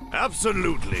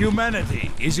 Absolutely.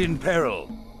 Humanity is in peril.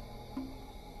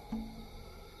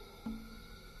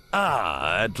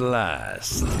 Ah, at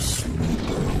last.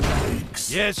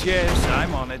 Yes, yes,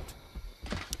 I'm on it.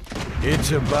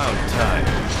 It's about time.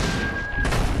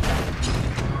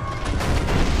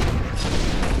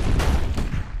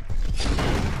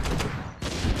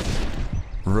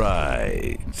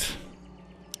 Right.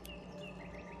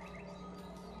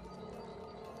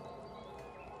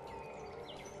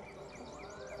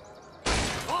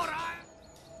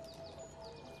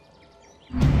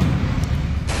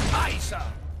 Aye, sir.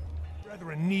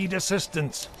 Brethren need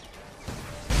assistance.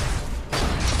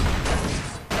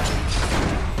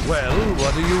 Well,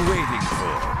 what are you waiting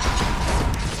for?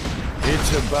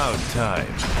 It's about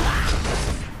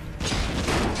time.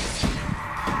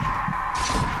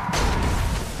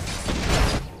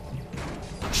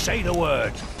 Say the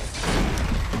word.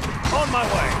 On my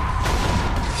way.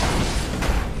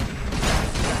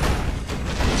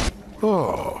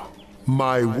 Oh,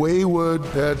 my wayward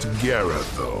pet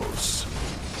Kael'Thas.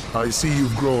 I see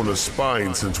you've grown a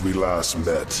spine since we last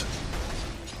met.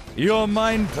 Your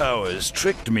mind powers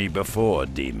tricked me before,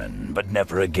 demon, but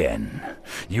never again.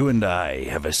 You and I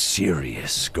have a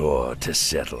serious score to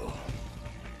settle.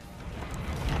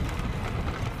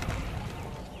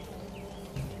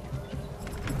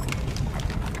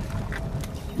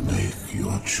 Make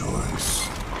your choice.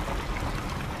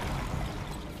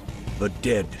 The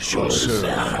dead shall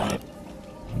serve.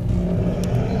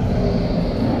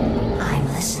 I'm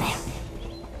listening.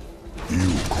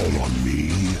 You call on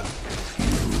me?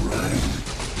 You right.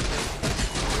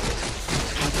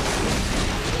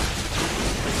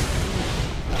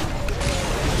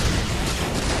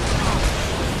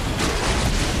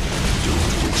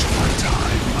 Don't waste my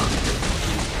time.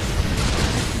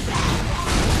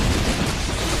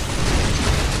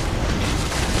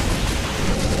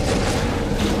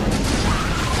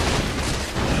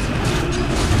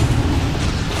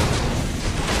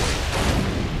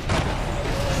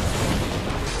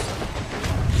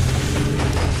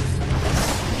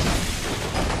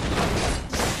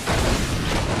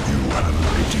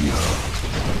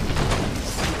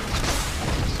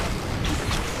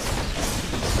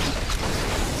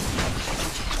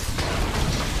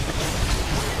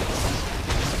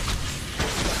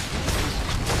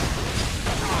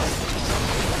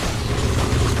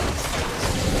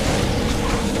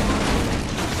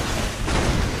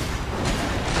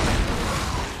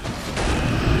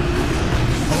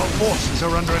 Forces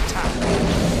are under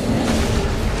attack.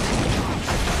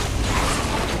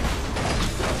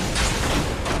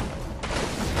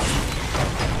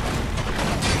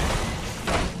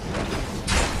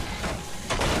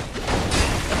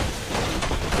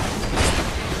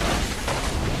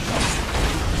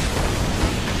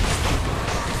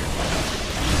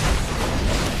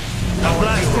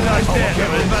 Right there,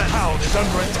 Our man. town is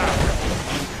under attack.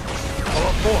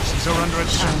 Our forces are under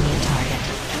Show attack. me a target.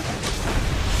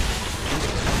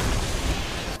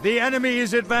 The enemy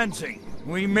is advancing.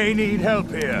 We may need help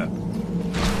here.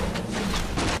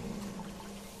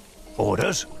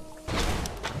 Orders?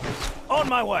 On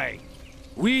my way!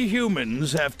 We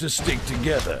humans have to stick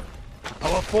together.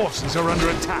 Our forces are under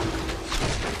attack.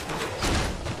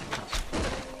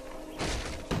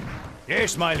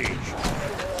 Yes, my liege.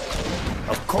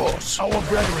 Of course. Our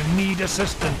brethren need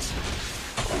assistance.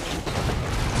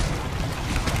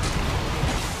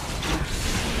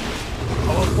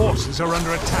 Our forces are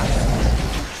under attack.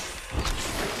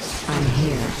 I'm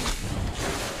here.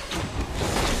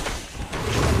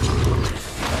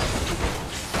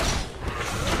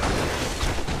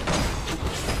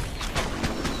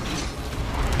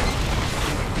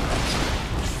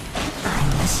 I'm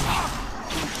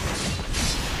listening.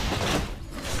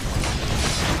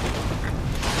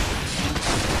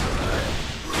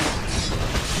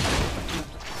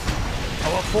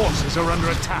 Our forces are under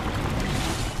attack.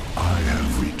 I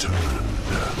have returned.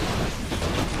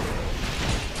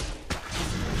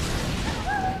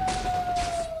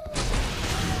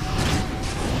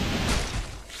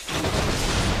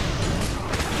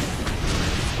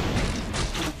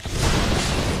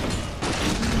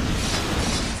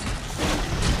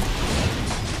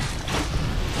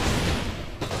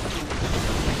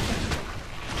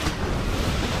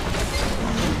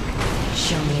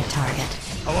 Show me a target.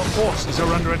 Our forces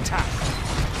are under attack.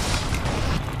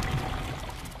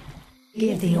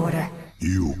 Give the order.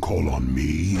 You call on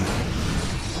me?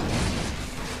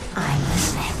 I'm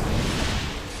listening.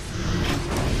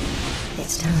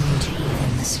 It's time to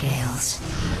even the scales.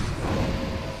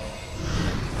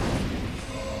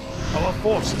 Our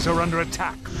forces are under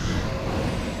attack.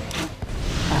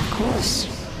 Of course.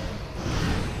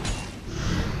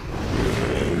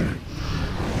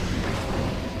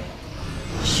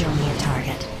 Show me a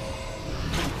target.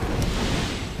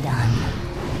 Done.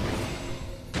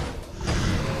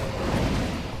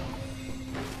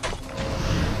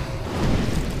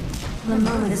 The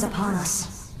moment is upon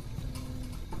us.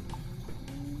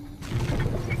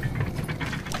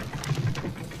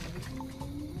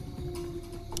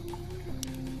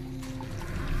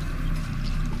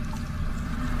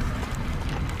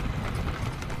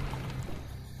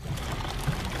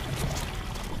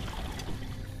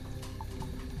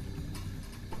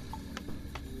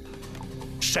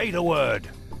 Say the word.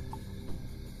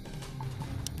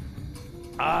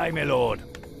 Aye, my lord.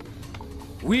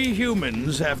 We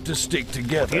humans have to stick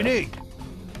together. You need.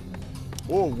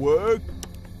 More work?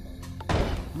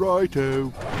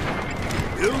 Righto.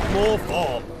 Build more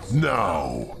forms.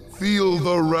 Now, feel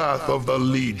the wrath of the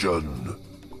Legion.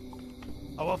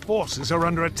 Our forces are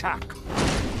under attack.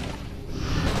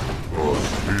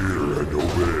 Hear and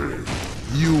obey.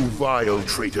 You vile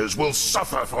traitors will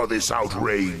suffer for this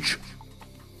outrage.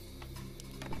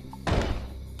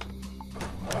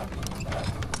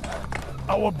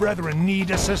 Our brethren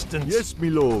need assistance. Yes, me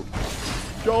lord.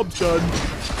 Job done.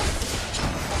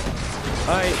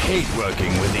 I hate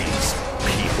working with these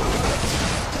people.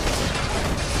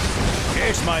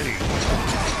 Yes, my liege.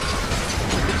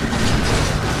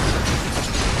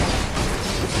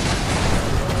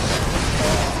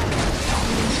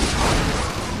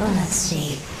 Well, let's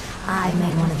see. I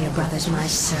made one of your brothers my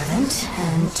servant,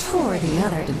 and tore the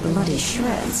other to bloody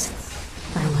shreds.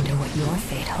 I wonder what your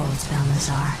fate holds,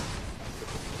 Balnazar.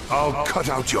 I'll cut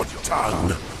out your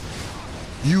tongue.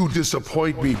 You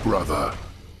disappoint me, brother.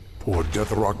 Poor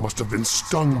Deathrock must have been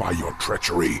stung by your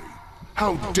treachery.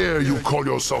 How dare you call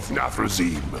yourself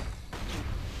Nathrazim?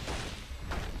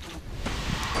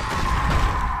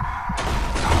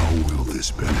 How will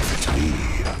this benefit me?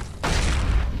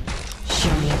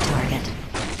 Show me a target.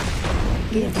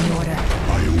 Give the order.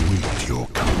 I await your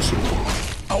counsel.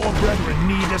 Our brethren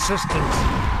need assistance.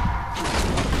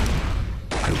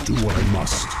 I'll do what I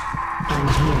must. I'm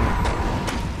here.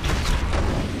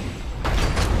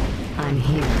 I'm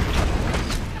here.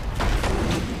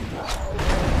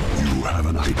 You have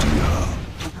an idea.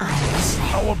 I'm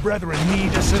listening. Our brethren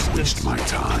need assistance. Waste my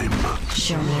time.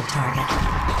 Show me a target.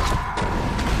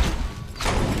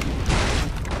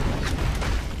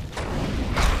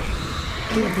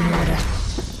 Give the order.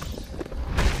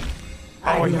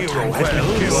 Our will hero target has been you.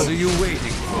 What killed. are you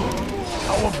waiting for?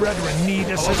 Our brethren need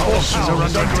assistance. Our forces are Our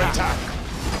under under attack. attack.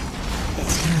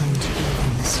 It's time to even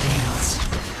the scales.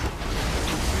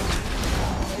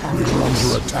 We're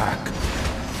under attack.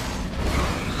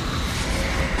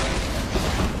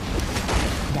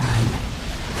 Done.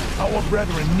 Our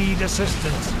brethren need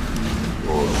assistance.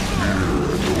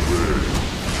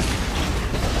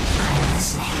 I'm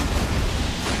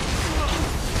listening.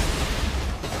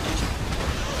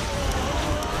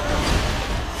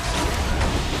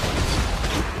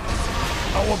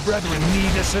 Our brethren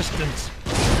need assistance.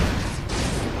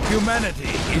 Humanity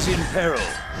is in peril.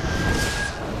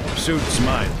 Suits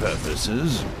my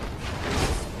purposes.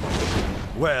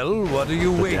 Well, what are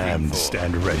you waiting Damned for?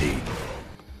 stand ready.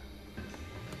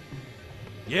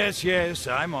 Yes, yes,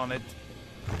 I'm on it.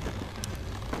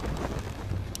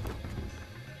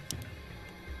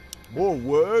 More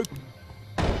work?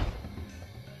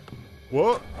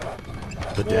 What?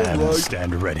 The damned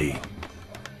stand ready.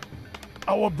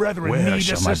 Our brethren Where need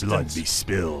shall assistance. my blood be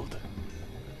spilled?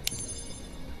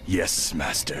 Yes,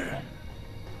 master.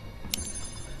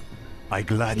 I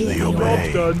gladly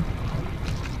obey. Job's done.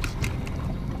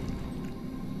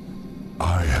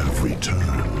 I have returned.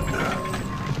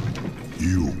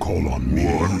 You call on me.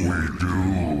 What we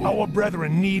do? Our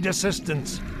brethren need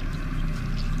assistance.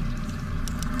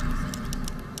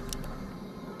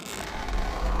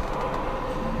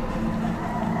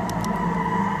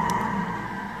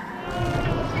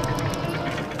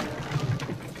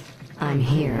 I'm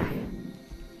here.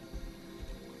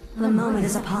 The moment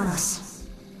is upon us.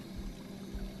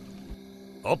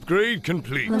 Upgrade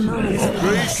complete. The moment is upon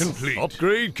Upgrade us. complete.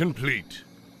 Upgrade complete.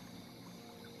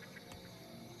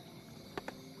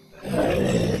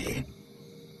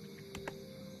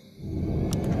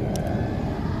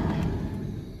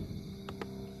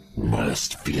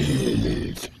 Must feel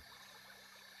it.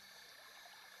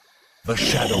 The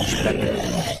shadows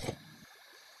beckon.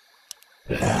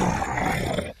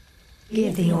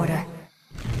 Give the order.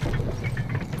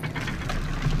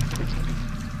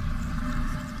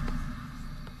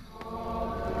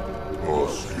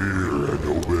 Must hear and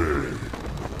obey.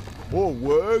 More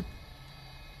work?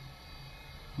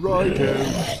 Righto.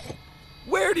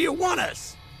 Where do you want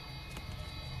us?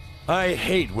 I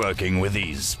hate working with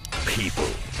these people.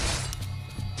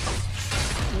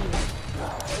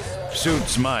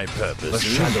 Suits my The purposes.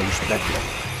 shadows beckon.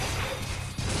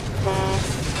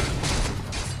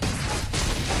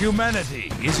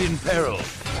 Humanity is in peril.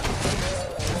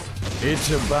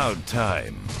 It's about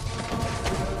time.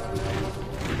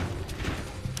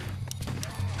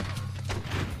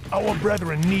 Our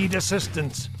brethren need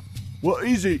assistance. What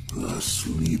is it? The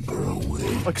sleeper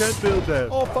awakes. I can't build that.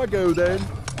 Off I go then.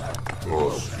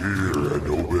 Must hear and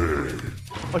obey.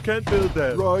 I can't build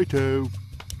that. Righto.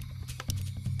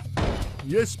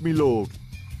 Yes, me lord.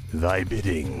 Thy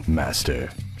bidding, master.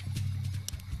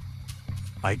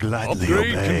 I gladly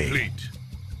Upgrade obey. complete.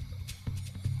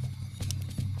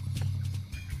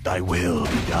 Thy will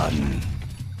be done.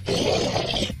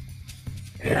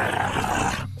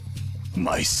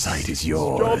 My sight is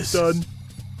yours. Job's done.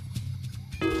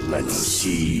 Let's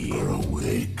see.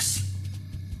 Awakes.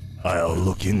 I'll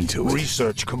look into it.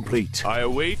 Research complete. I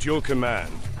await your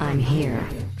command. I'm here.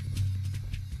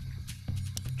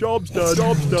 Job's done. It's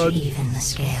Job's time to done. even the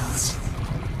scales.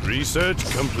 Research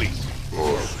complete.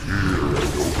 Must hear and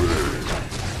obey.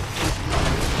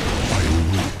 I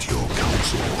await your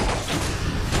counsel.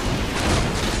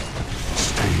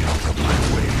 Stay out of my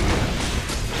way.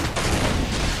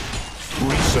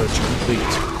 Research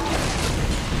complete.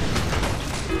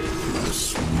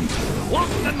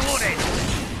 Locked and loaded!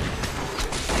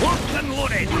 Locked and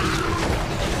loaded!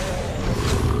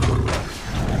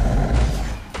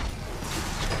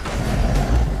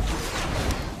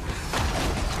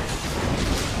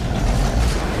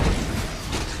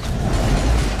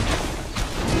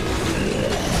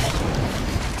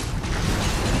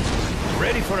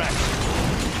 Ready for action.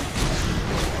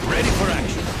 Ready for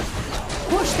action.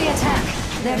 Push the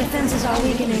attack. Their defenses are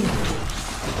weakening.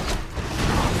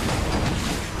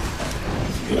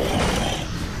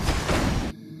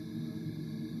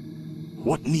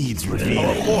 What needs Our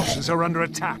revealing? forces are under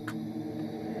attack.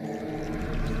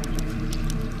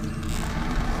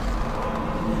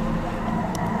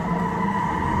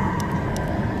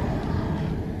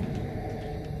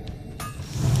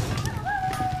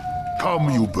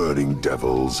 Come, you burning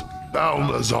devils.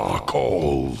 Balnazar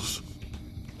calls.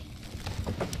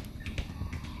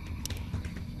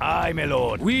 Aye, my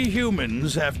lord. We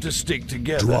humans have to stick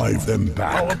together. Drive them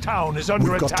back. Our town is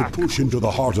under We've got attack. to push into the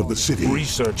heart of the city.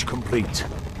 Research complete.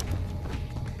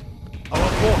 Our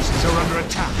forces are under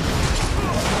attack.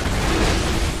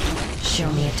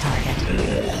 Show me a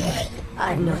target.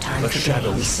 I've no time The for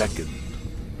shadows games. beckon.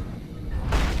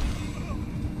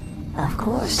 Of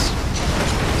course.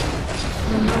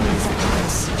 The moment is upon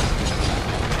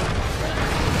us.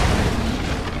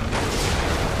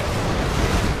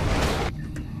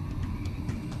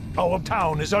 Our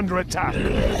town is under attack.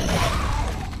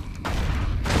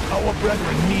 Our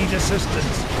brethren need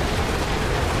assistance.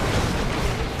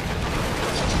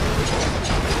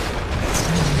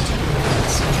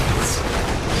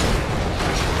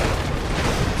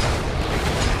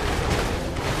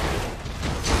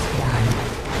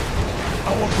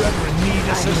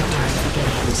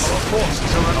 assistance. Our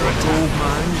forces are under attack. Gold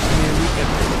mines nearly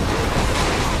empty.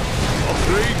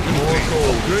 Upgrade complete.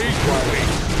 Upgrade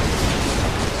complete.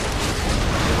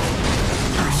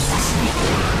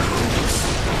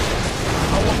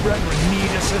 Our brethren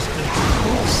need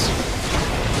assistance.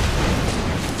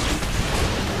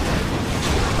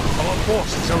 Our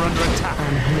forces are under attack.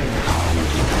 How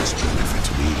will this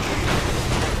benefit me?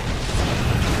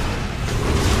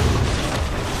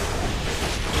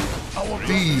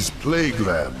 These plague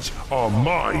lands are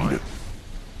mine.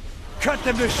 Cut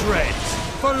them to shreds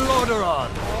for Lordaeron.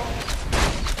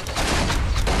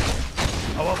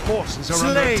 Our forces are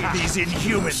under Slay attack. these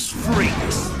inhuman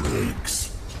freaks.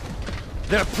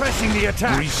 They're pressing the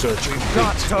attack. Research We've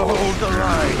got to hold the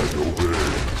line.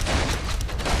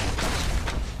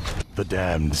 The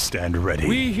damned stand ready.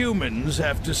 We humans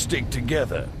have to stick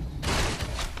together.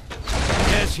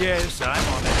 Yes,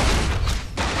 I'm on it.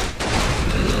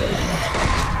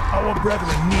 Our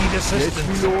brethren need assistance.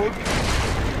 Yes, my lord.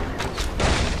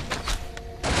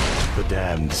 The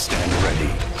damned stand ready.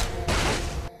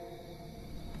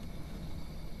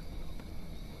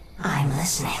 I'm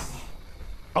listening.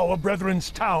 Our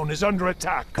brethren's town is under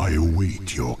attack. I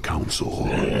await your counsel.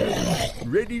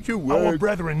 Ready to Our work.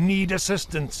 brethren need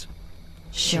assistance.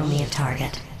 Show me a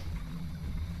target.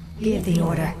 Give the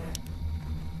order.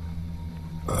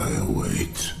 I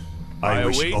await. I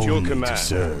wish await your only to command.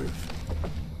 serve.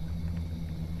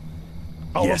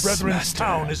 Our Yes, brethren's master.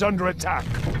 town is under attack.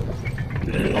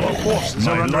 Our forces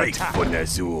My are under life attack. for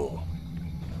Ner'zhul.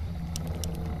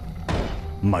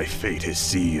 My fate is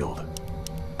sealed.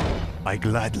 I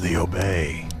gladly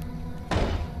obey.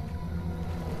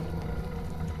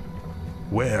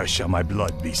 Where shall my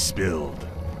blood be spilled?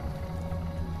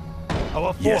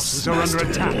 Our Yes, forces are under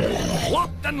master. attack.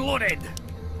 Locked and loaded.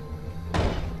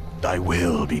 Thy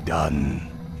will be done.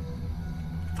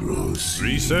 Proceed.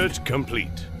 Research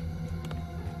complete.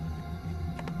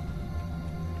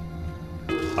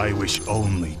 I wish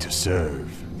only to serve.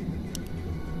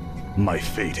 My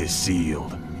fate is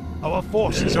sealed. Our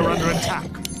forces are under attack.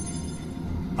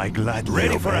 I gladly Ready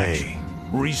obey. for action.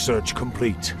 Research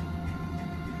complete.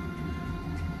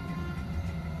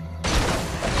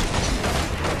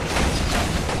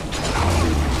 How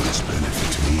will this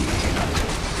benefit me?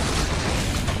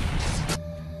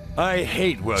 I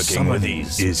hate working with Summoning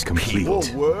these is complete. More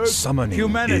work. Summoning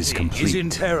Humanity is complete. in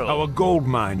peril. Our gold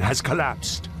mine has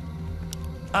collapsed.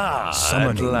 at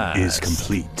Summoning last. is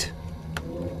complete.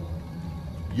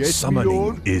 Yes, my Summoning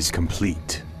lord. is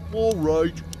complete. All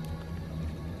right.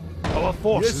 Our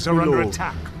forces Yes, are my under lord.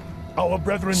 attack. Our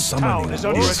brethren's Summoning town is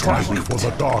under is attack. Fight for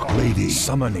the Dark Lady.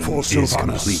 Summoning for is Sylvanas.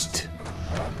 complete.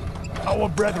 Our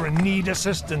brethren need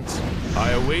assistance.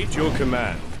 I await your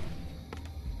command.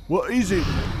 What is it?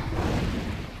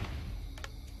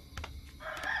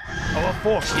 Our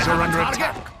forces are under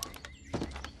attack.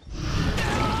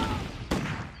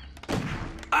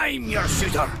 I'm your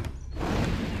shooter.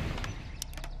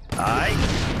 Aye.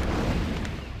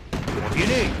 What do you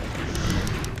need?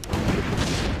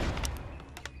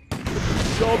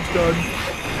 Job's done.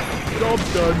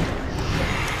 Job's done.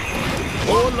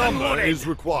 More lumber Is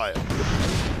required.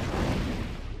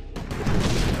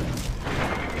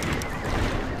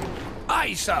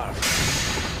 Aye, sir.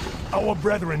 Our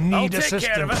brethren I'll need take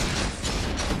care of assistance.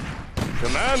 it.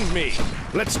 Command me.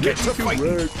 Let's get to fighting.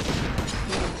 Work.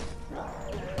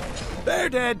 They're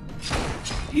dead.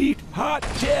 Eat hot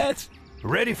death.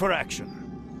 Ready for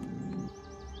action.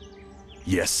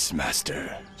 Yes,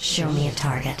 master. Show me a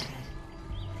target.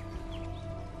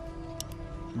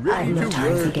 I've Ready no to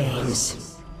time for work.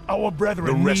 games. Our The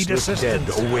brethren need restless dead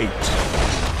assistance. await.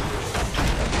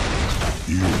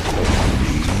 You call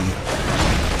me.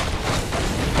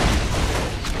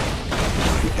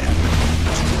 My enemy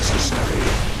is necessary.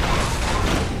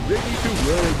 Ready to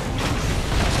work.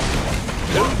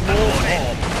 One more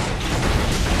on.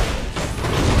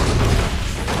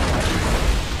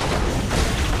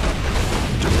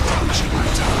 Don't waste my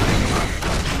time.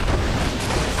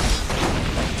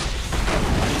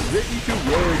 Ready to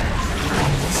work.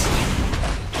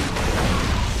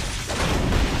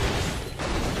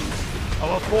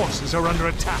 Our forces are under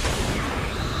attack.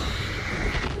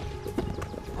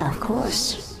 Of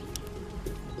course.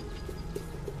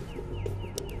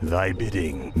 Thy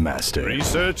bidding, master.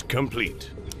 Research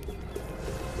complete.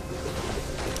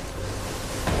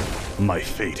 My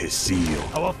fate is sealed.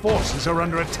 Our forces are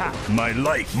under attack. My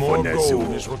life More for gold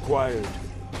Ner'zhul. is required.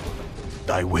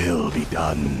 Thy will be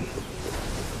done.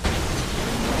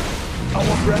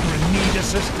 Our brethren need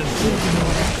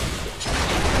assistance.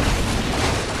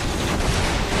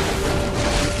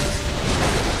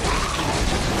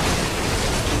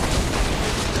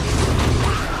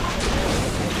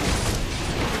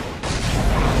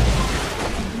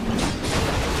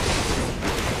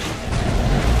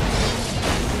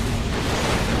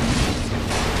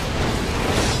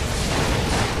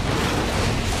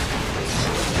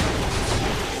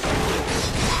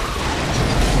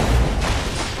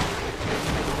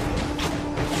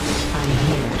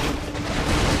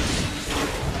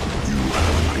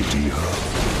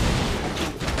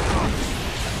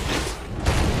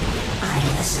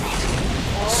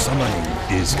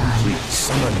 is complete.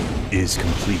 Summoning is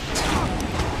complete.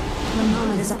 The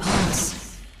moment is upon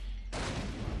us.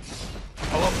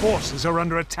 Our forces are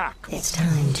under attack. It's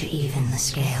time to even the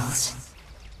scales.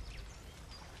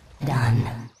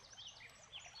 Done.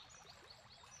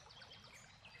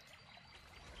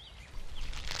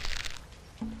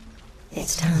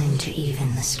 It's time to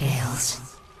even the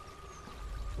scales.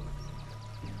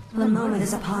 The moment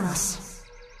is upon us.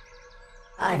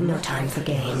 I've no time for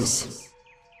games.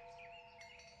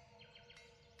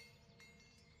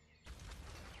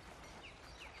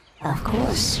 Of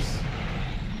course.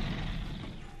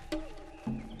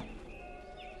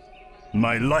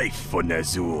 My life for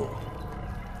Ner'zhul.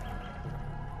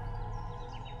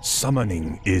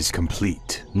 Summoning is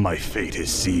complete. My fate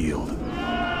is sealed.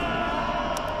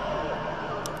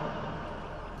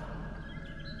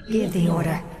 Give the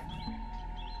order.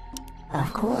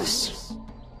 Of course.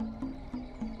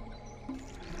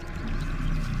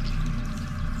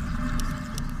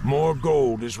 More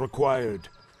gold is required.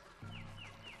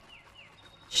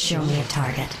 Show me a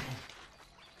target.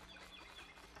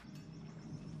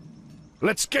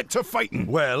 Let's get to fighting.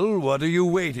 Well, what are you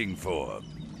waiting for?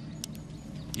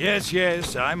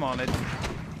 Yes, I'm on it.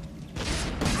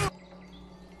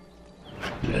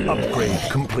 Upgrade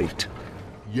complete.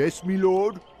 Yes, me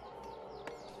lord.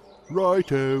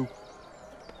 Righto.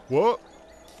 What?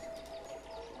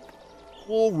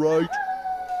 All right.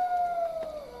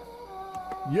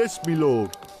 Yes, me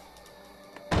lord.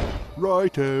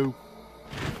 Righto.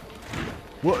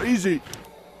 What is it?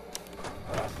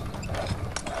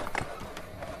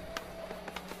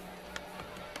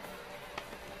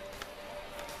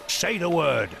 Say the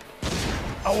word.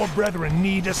 Our brethren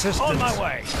need assistance. On my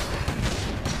way.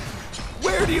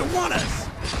 Where do you want us?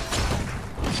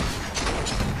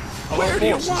 Our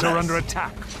forces are under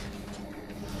attack.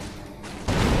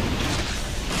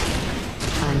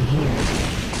 I'm here.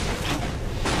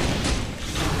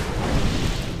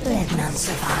 Let none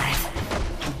survive.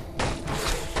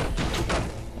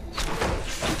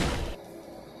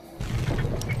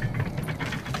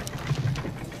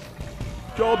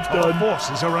 Job's Our done.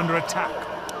 forces are under attack.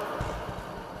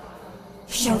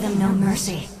 Show them no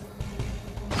mercy.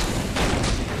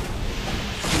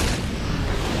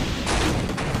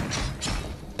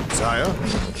 Sire?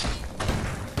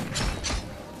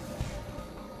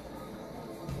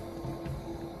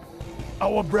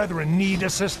 Our brethren need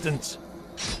assistance.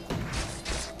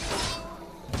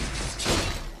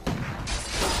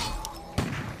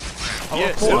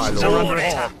 Our forces are under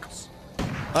attack.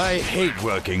 I hate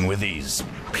working with these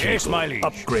people. Yes, my liege.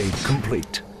 Upgrade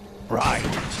complete. Right.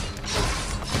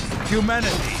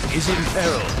 Humanity is in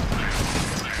peril.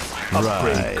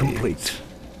 Upgrade complete.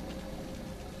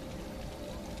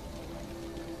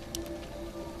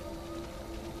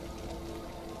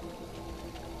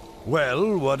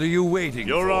 Well, what are you waiting for?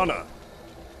 Your Honor.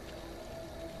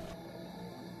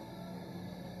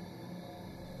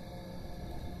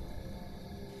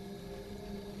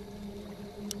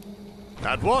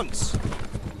 At once.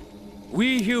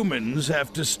 We humans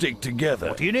have to stick together.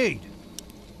 What do you need?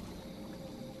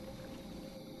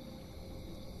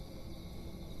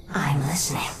 I'm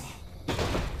listening.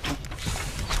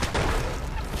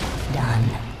 Done.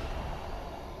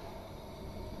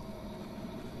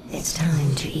 It's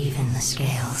time to even the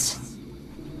scales.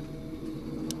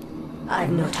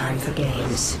 I've no time for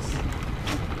games.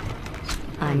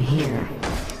 I'm here.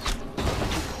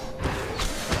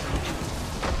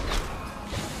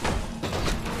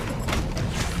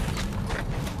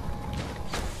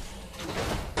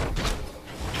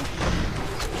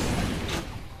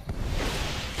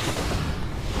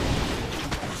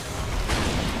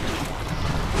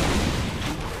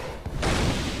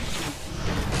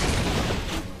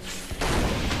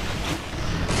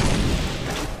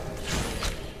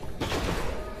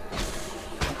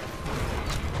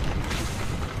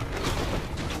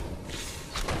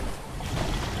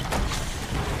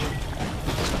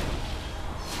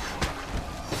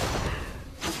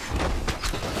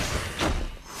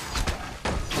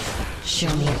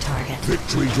 Show me a target.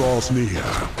 Victory draws near.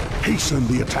 Hasten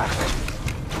the attack.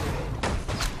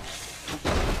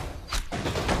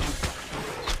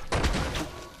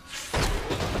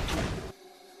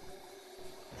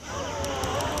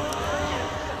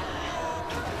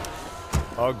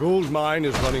 Our gold mine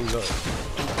is running low.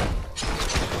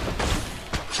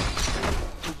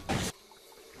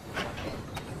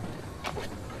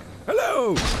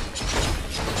 Hello!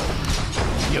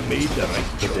 You made the right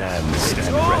Gul'dan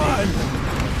stand On! ready.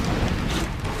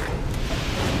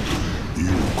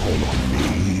 You call on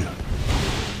me?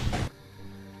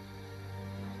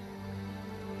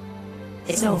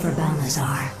 It's over,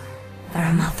 Balnazar.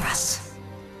 Varamothras.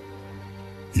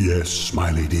 Yes,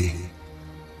 my lady.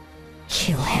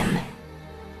 Kill him.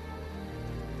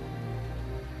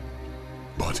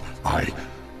 But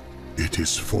it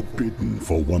is forbidden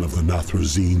for one of the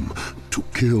Nathrazim to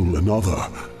kill another.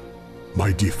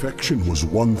 My defection was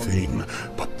one thing,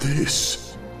 but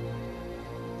this...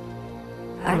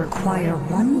 I require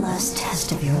one last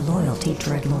test of your loyalty,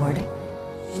 Dreadlord.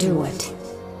 Do it.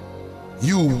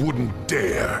 You wouldn't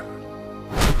dare.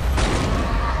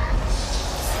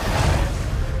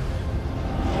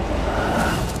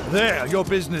 There, your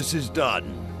business is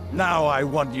done. Now I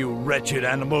want you wretched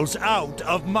animals out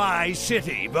of my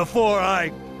city before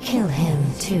I... Kill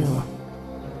him, too.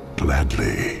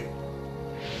 Gladly.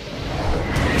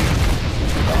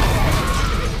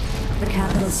 The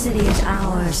capital city is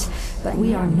ours, but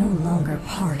we are no longer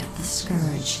part of the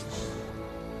Scourge.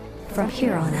 From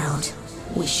here on out,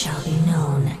 we shall be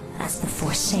known as the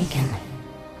Forsaken.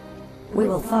 We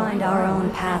will find our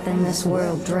own path in this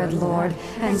world, Dreadlord,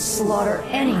 and slaughter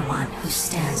anyone who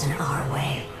stands in our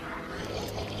way.